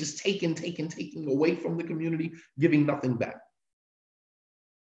 Everything is just taken away from the community, giving nothing back.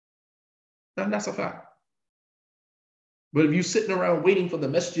 And that's a fact. But if you're sitting around waiting for the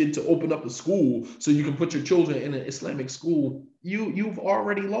masjid to open up a school so you can put your children in an Islamic school, you've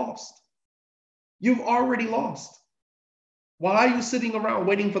already lost. You've already lost. Why are you sitting around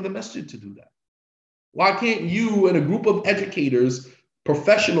waiting for the masjid to do that? Why can't you and a group of educators,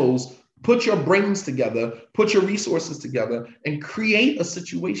 professionals, put your brains together, put your resources together, and create a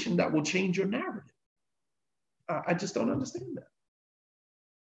situation that will change your narrative? I just don't understand that.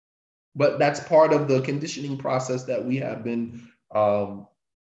 But that's part of the conditioning process that we have been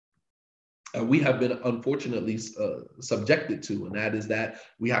unfortunately subjected to, and that is that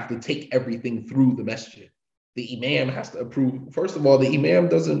we have to take everything through the masjid. The imam has to approve. First of all, the imam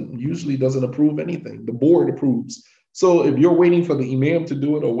usually doesn't approve anything. The board approves. So if you're waiting for the imam to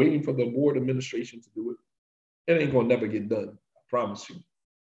do it or waiting for the board administration to do it, it ain't gonna never get done. I promise you.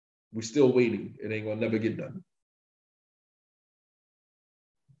 We're still waiting. It ain't gonna never get done.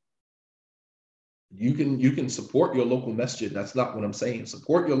 You can support your local masjid. That's not what I'm saying.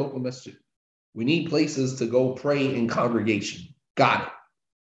 Support your local masjid. We need places to go pray in congregation. Got it.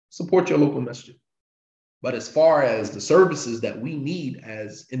 Support your local masjid. But as far as the services that we need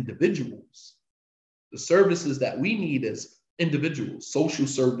as individuals, social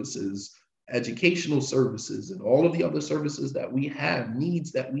services, educational services, and all of the other services that we have,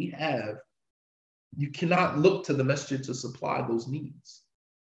 needs that we have, you cannot look to the masjid to supply those needs.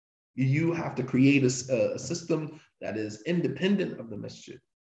 You have to create a system that is independent of the masjid,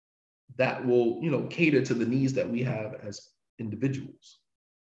 that will, cater to the needs that we have as individuals.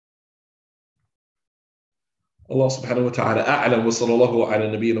 Allah subhanahu wa ta'ala a'lam wa sallallahu ala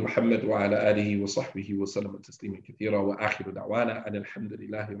nabiyyina Muhammad wa ala alihi wa sahbihi wa sallam taslima kathira wa akhiru da'wana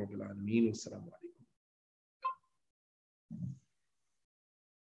alhamdulillahi rabbil alamin wa assalamu alaikum.